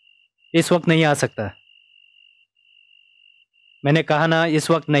 इस वक्त नहीं आ सकता, मैंने कहा ना, इस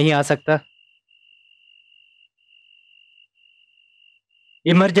वक्त नहीं आ सकता।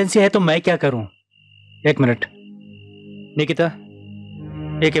 इमरजेंसी है तो मैं क्या करूं? 1 मिनट। निकिता,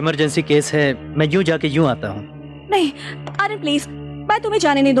 एक इमरजेंसी केस है, मैं यूं जाके यूं आता हूं। नहीं अरे प्लीज, मैं तुम्हें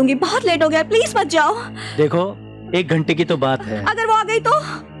जाने नहीं दूंगी, बहुत लेट हो गया, प्लीज मत जाओ। देखो, 1 घंटे की तो बात है। अगर वो आ गई तो?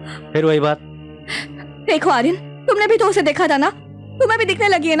 फिर वही बात। देखो आर्यन, तुमने भी तो उसे देखा था ना, तुम्हें भी दिखने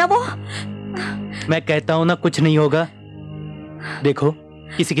लगी है ना वो। मैं कहता हूं ना, कुछ नहीं होगा। देखो,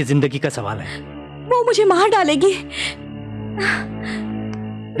 किसी की जिंदगी का सवाल है। वो मुझे मार डालेगी।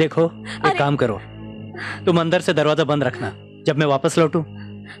 देखो, एक काम करो, तुम अंदर से दरवाजा बंद रखना, जब मैं वापस लौटूं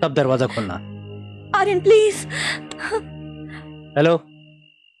तब दरवाजा खोलना। आर्यन प्लीज। हेलो,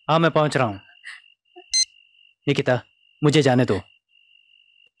 हाँ मैं पहुंच रहा हूं। निकिता, मुझे जाने दो।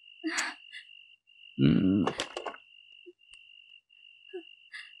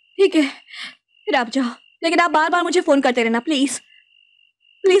 ठीक है, फिर आप जाओ, लेकिन आप बार बार मुझे फोन करते रहना, प्लीज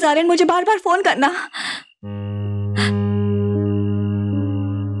प्लीज आर्यन, मुझे बार बार फोन करना।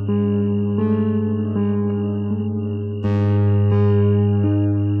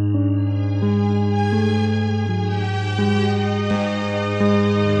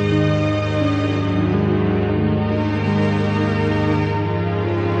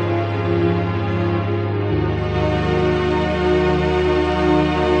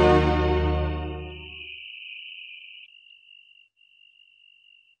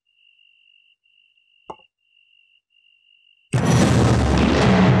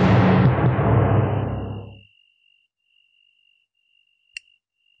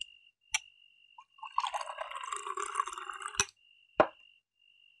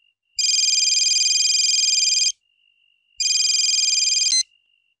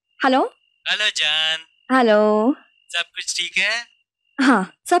 हेलो। हेलो जान। हेलो। सब कुछ ठीक है?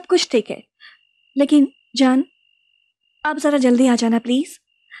 हाँ, सब कुछ ठीक है, लेकिन जान, आप जरा जल्दी आ जाना प्लीज।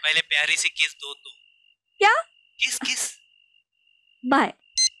 पहले प्यारी सी किस दो तो। क्या? किस किस? बाय।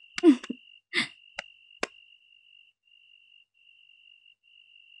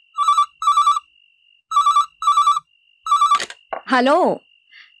 हेलो।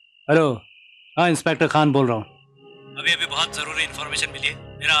 हेलो, हाँ इंस्पेक्टर खान बोल रहा हूँ। अभी बहुत जरूरी इंफॉर्मेशन मिली है,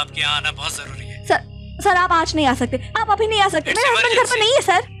 मेरा आपके यहाँ आना बहुत जरूरी है। सर आप आज नहीं आ सकते, आप अभी नहीं आ सकते, मेरा हस्बैंड घर पर नहीं है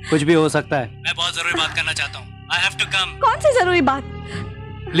सर। कुछ भी हो सकता है, मैं बहुत जरूरी बात करना चाहता हूँ। I have to come. कौन सी जरूरी बात?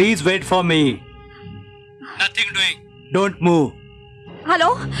 Please wait for me. Nothing doing. Don't move. Hello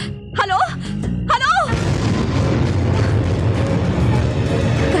hello hello.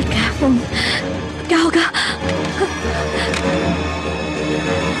 Cut गया फोन, क्या होगा?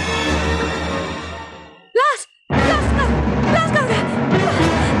 ग्लास ग्लास ग्लास कहाँ गया?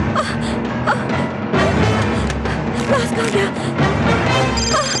 ग्लास कहाँ गया?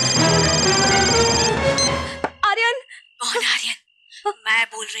 आर्यन। कौन आर्यन? मैं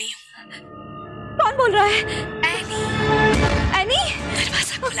बोल रही हूँ। कौन बोल रहा है? एनी। एनी?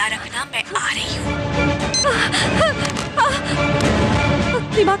 दरवाजा खुला रखना, मैं आ रही हूँ।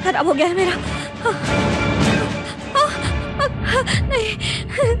 दिमाग खराब हो गया है मेरा। नहीं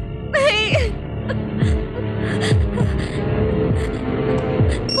नहीं,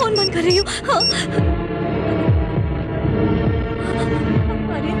 फोन बंद कर रही हूँ।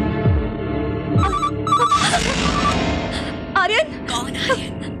 आर्यन। कौन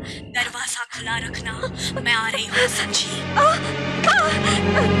आर्यन? दरवाजा खुला रखना, मैं आ रही हूँ सच्ची।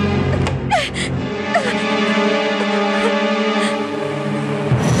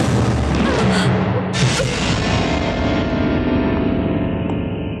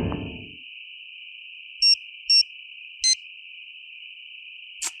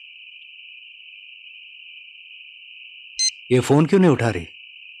 ये फोन क्यों नहीं उठा रही?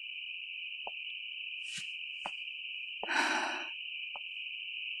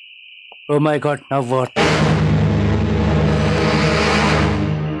 Oh my God, now what?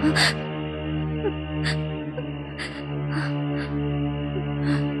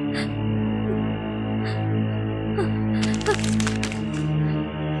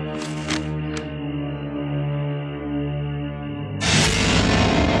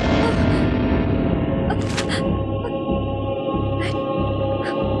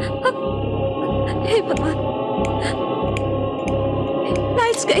 हे भगवान,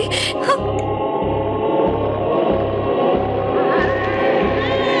 लाइट्स गई।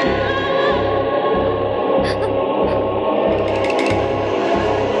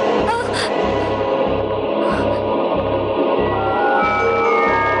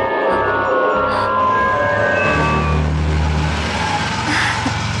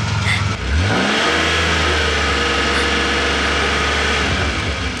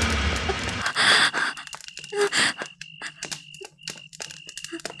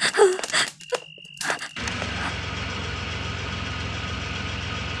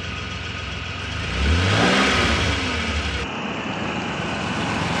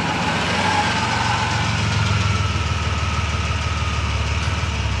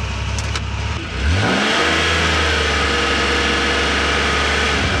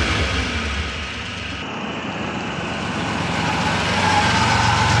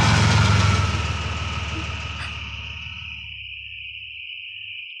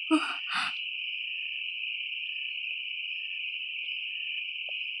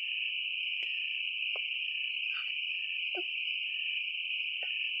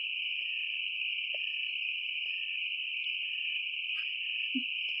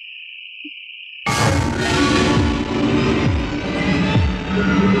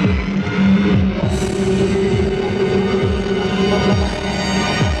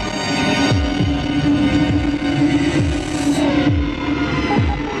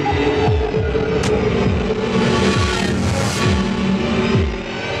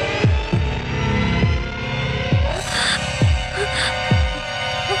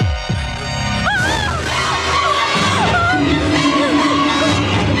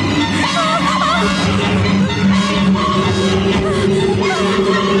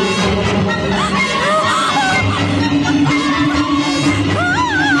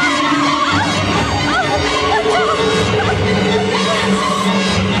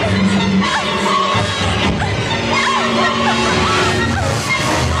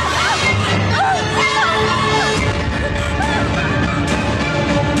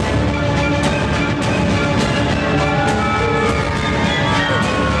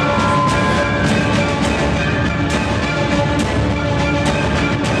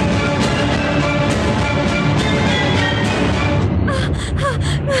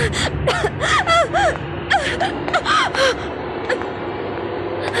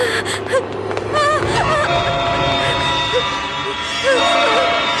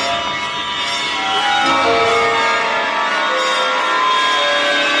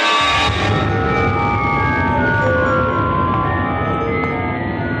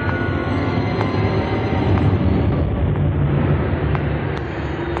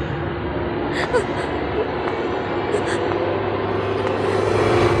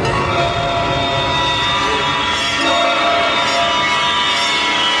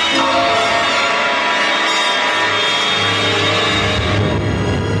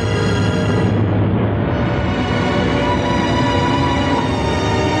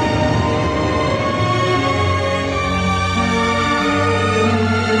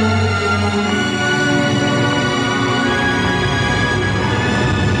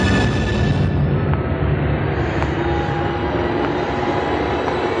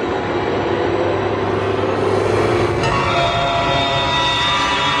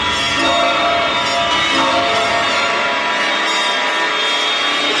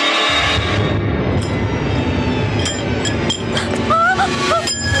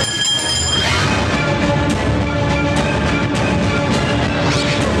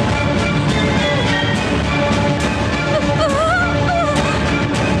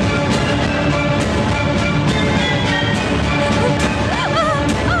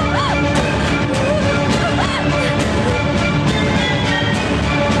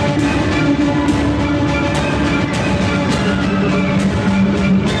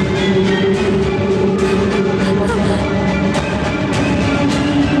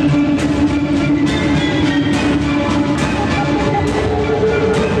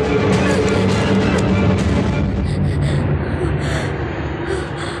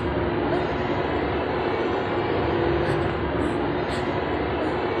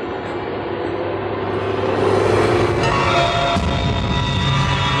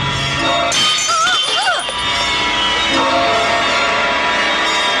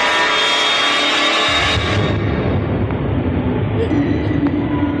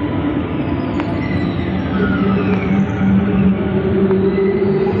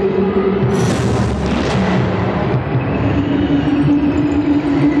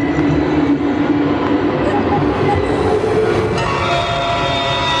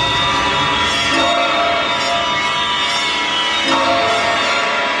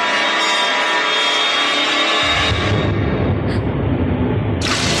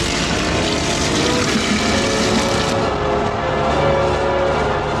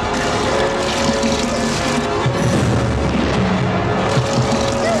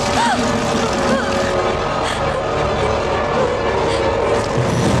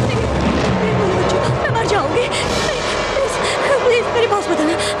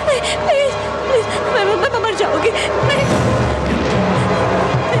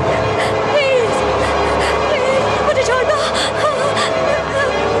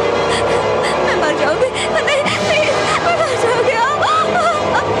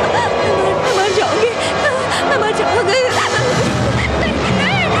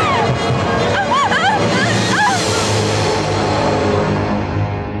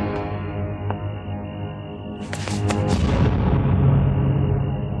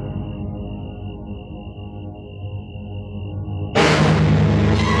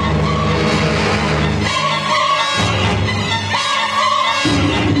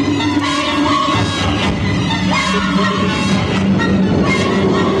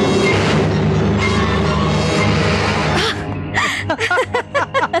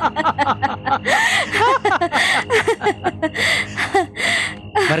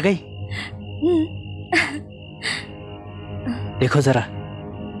 मर गई? देखो जरा।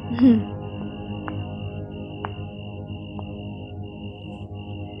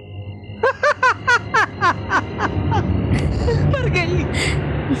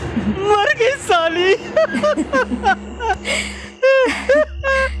 मर गई साली।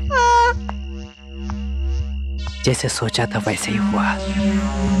 जैसे सोचा था वैसे ही हुआ।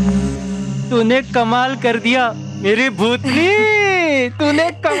 तूने कमाल कर दिया मेरी भूतनी, तूने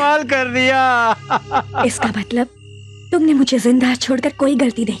कमाल कर दिया। इसका मतलब तुमने मुझे जिंदा छोड़कर कोई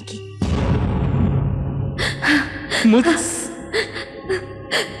गलती नहीं की।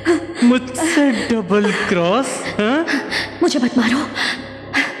 मुझसे डबल क्रॉस? हाँ? मुझे मत मारो।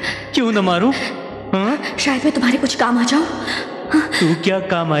 क्यों न मारूं? हाँ? शायद मैं तुम्हारे कुछ काम आ जाऊं। तू क्या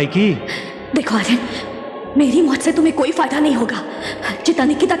काम आएगी? देखो आर्यन, मेरी मौत से तुम्हें कोई फायदा नहीं होगा जितना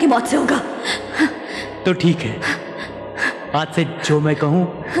निकिता की मौत से होगा। तो ठीक है, आज से जो मैं कहूं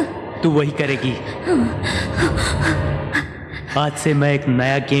तू वही करेगी। आज से मैं एक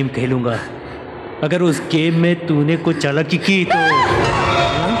नया गेम खेलूंगा। अगर उस गेम में तूने कुछ चालाकी की तो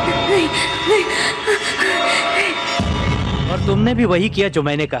नहीं, नहीं। और तुमने भी वही किया जो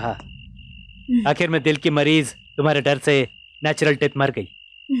मैंने कहा। आखिर में दिल की मरीज तुम्हारे डर से नेचुरल डेथ मर गई।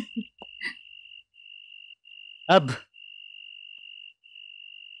 अब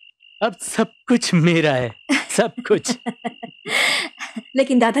सब कुछ मेरा है, सब कुछ।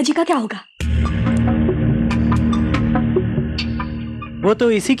 लेकिन दादाजी का क्या होगा? वो तो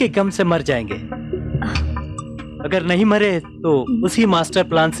इसी के गम से मर जाएंगे। अगर नहीं मरे तो उसी मास्टर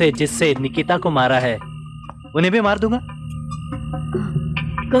प्लान से जिससे निकिता को मारा है उन्हें भी मार दूंगा।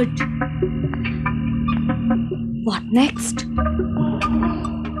 गुड। What next?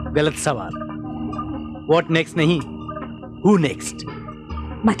 गलत सवाल। व्हाट नेक्स्ट नहीं, हु नेक्स्ट।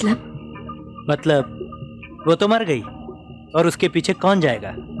 मतलब वो तो मर गई और उसके पीछे कौन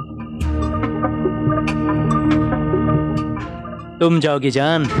जाएगा? तुम जाओगी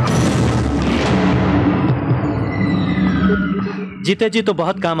जान। जीते जी तो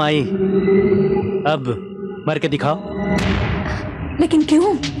बहुत काम आई, अब मर के दिखाओ। लेकिन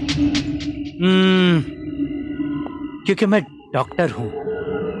क्यों? क्योंकि मैं डॉक्टर हूं।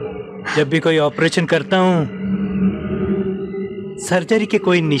 जब भी कोई ऑपरेशन करता हूं सर्जरी के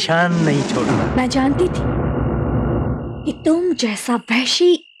कोई निशान नहीं छोड़ता। मैं जानती थी कि तुम जैसा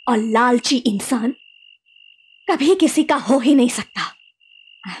वहशी और लालची इंसान कभी किसी का हो ही नहीं सकता।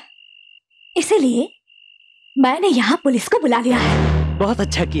 इसीलिए मैंने यहां पुलिस को बुला लिया है। बहुत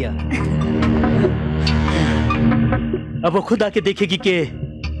अच्छा किया। अब वो खुद आके देखेगी कि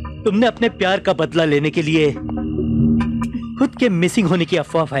तुमने अपने प्यार का बदला लेने के लिए खुद के मिसिंग होने की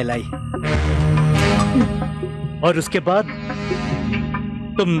अफवाह फैलाई और उसके बाद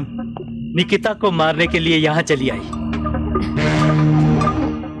तुम निकिता को मारने के लिए यहां चली आई।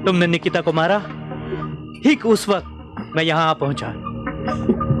 तुमने निकिता को मारा, ठीक उस वक्त मैं यहां आ पहुंचा।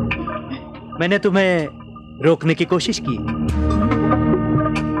 मैंने तुम्हें रोकने की कोशिश की।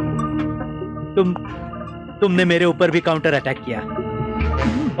 तुमने मेरे ऊपर भी काउंटर अटैक किया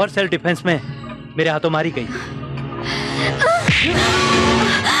और सेल्फ डिफेंस में मेरे हाथों मारी गई।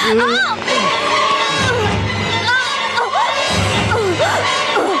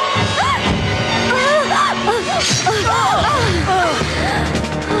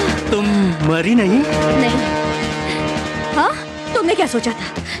 तुम मरी नहीं? नहीं। हाँ? तुमने क्या सोचा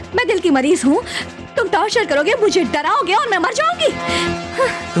था? मैं दिल की मरीज हूँ, तुम टॉर्चर करोगे, मुझे डराओगे और मैं मर जाऊंगी।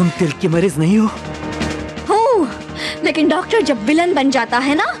 तुम दिल की मरीज नहीं हो? हूँ, लेकिन डॉक्टर जब विलन बन जाता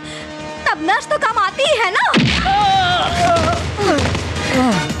है ना, तब नर्स तो काम आती ही है ना।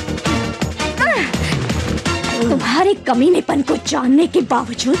 तुम्हारे कमीनेपन को जानने के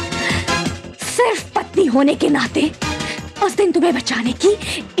बावजूद, सिर्फ पत्नी होने के नाते उस दिन तुम्हें बचाने की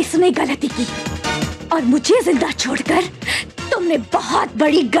इसने गलती की और मुझे जिंदा छोड़कर तुमने बहुत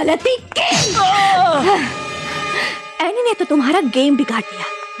बड़ी गलती की। एनी ने तो तुम्हारा गेम बिगाड़ दिया।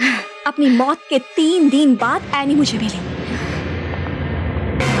 अपनी मौत के 3 दिन बाद एनी मुझे मिली।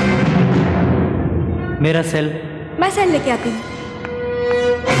 मेरा सेल? मैं सेल लेके आती हूँ।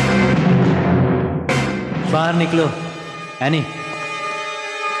 बाहर निकलो एनी।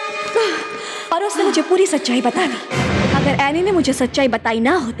 और उसने मुझे पूरी सच्चाई बता दी। अगर एनी ने मुझे सच्चाई बताई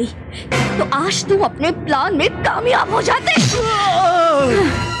ना होती तो आज तुम अपने प्लान में कामयाब हो जाते।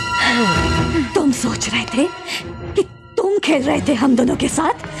 तुम सोच रहे थे कि तुम खेल रहे थे हम दोनों के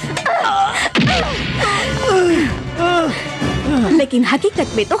साथ, लेकिन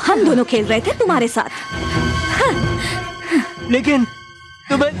हकीकत में तो हम दोनों खेल रहे थे तुम्हारे साथ। लेकिन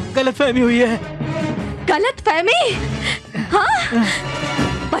तुम्हें गलतफहमी हुई है। गलतफहमी? हाँ,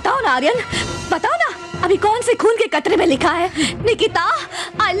 बताओ ना आर्यन, बताओ ना, अभी कौन से खून के कतरे में लिखा है Nikita,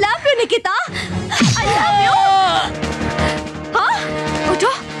 I love you Nikita, I love you. हाँ,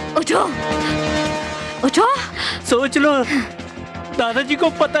 उठो उठो उठो। सोच लो, दादाजी को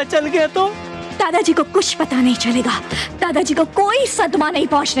पता चल गया तो? दादाजी को कुछ पता नहीं चलेगा, दादाजी को कोई सदमा नहीं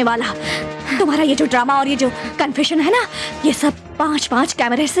पहुंचने वाला। तुम्हारा ये जो ड्रामा और ये जो कन्फेशन है ना, ये सब 5-5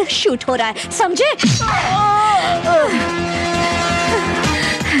 कैमरे से शूट हो रहा है, समझे?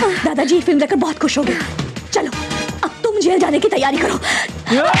 दादाजी फिल्म देखकर बहुत खुश हो गए। चलो अब तुम जेल जाने की तैयारी करो।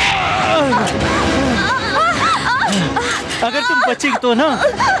 अगर तुम बची तो ना।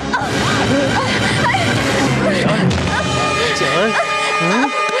 चल,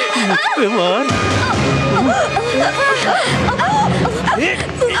 बीमार।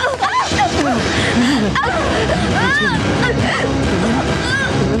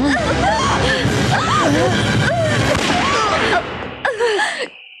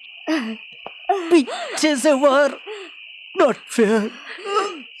 पीछे से वार, not fair.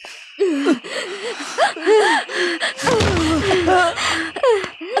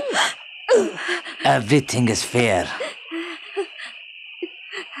 Everything is fair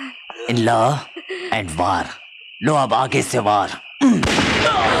in law and war. लो अब आगे से वार।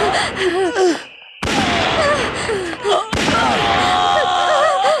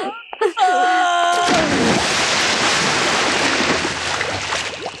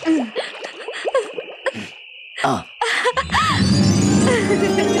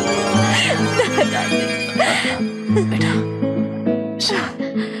 बेटा,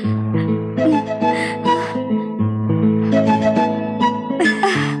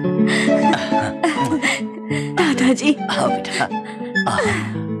 दादाजी। बेटा,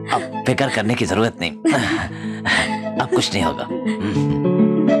 अब फिक्र करने की जरूरत नहीं, अब कुछ नहीं होगा।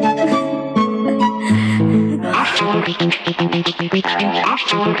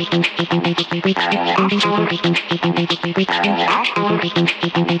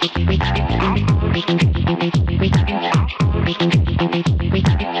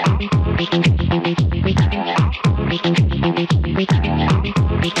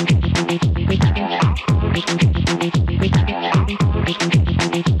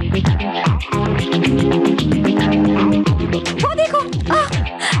 वो देखो,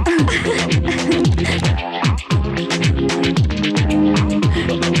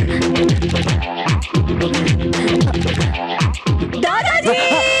 दादाजी।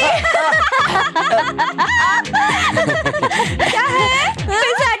 क्या है,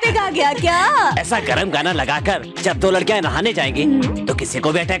 फिर से अटैक आ गया क्या? ऐसा गरम गाना लगाकर जब दो लड़कियां नहाने जाएंगी तो किसी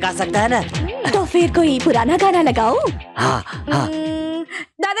को भी अटैक आ सकता है ना। तो फिर कोई पुराना गाना लगाओ। हाँ हाँ।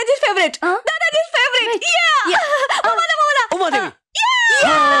 दादाजी फेवरेट, दादाजी फेवरेट। उमा देवी।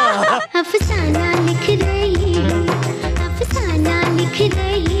 अफसाना लिख रही हूँ, अफसाना लिख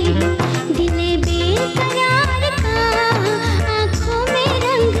रही हूँ, दिले बेकरार का, आँखों में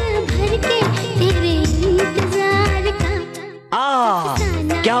रंग भर के तेरे इंतजार का।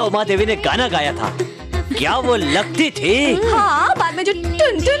 क्या उमा देवी ने गाना गाया था? क्या वो लगती थी? हाँ, बाद में जो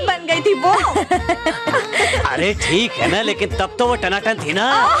टुन बन गई थी वो। अरे ठीक है ना, लेकिन तब तो वो टनाटन थी ना।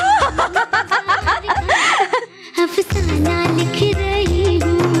 अफसाना लिख रही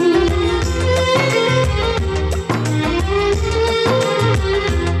हूँ।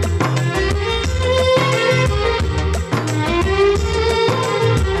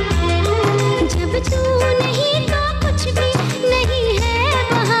 जब तू नहीं तो कुछ भी नहीं है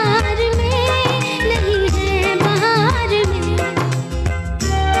बहार में, नहीं है बहार में।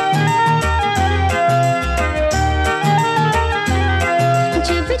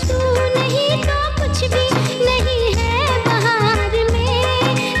 जब तू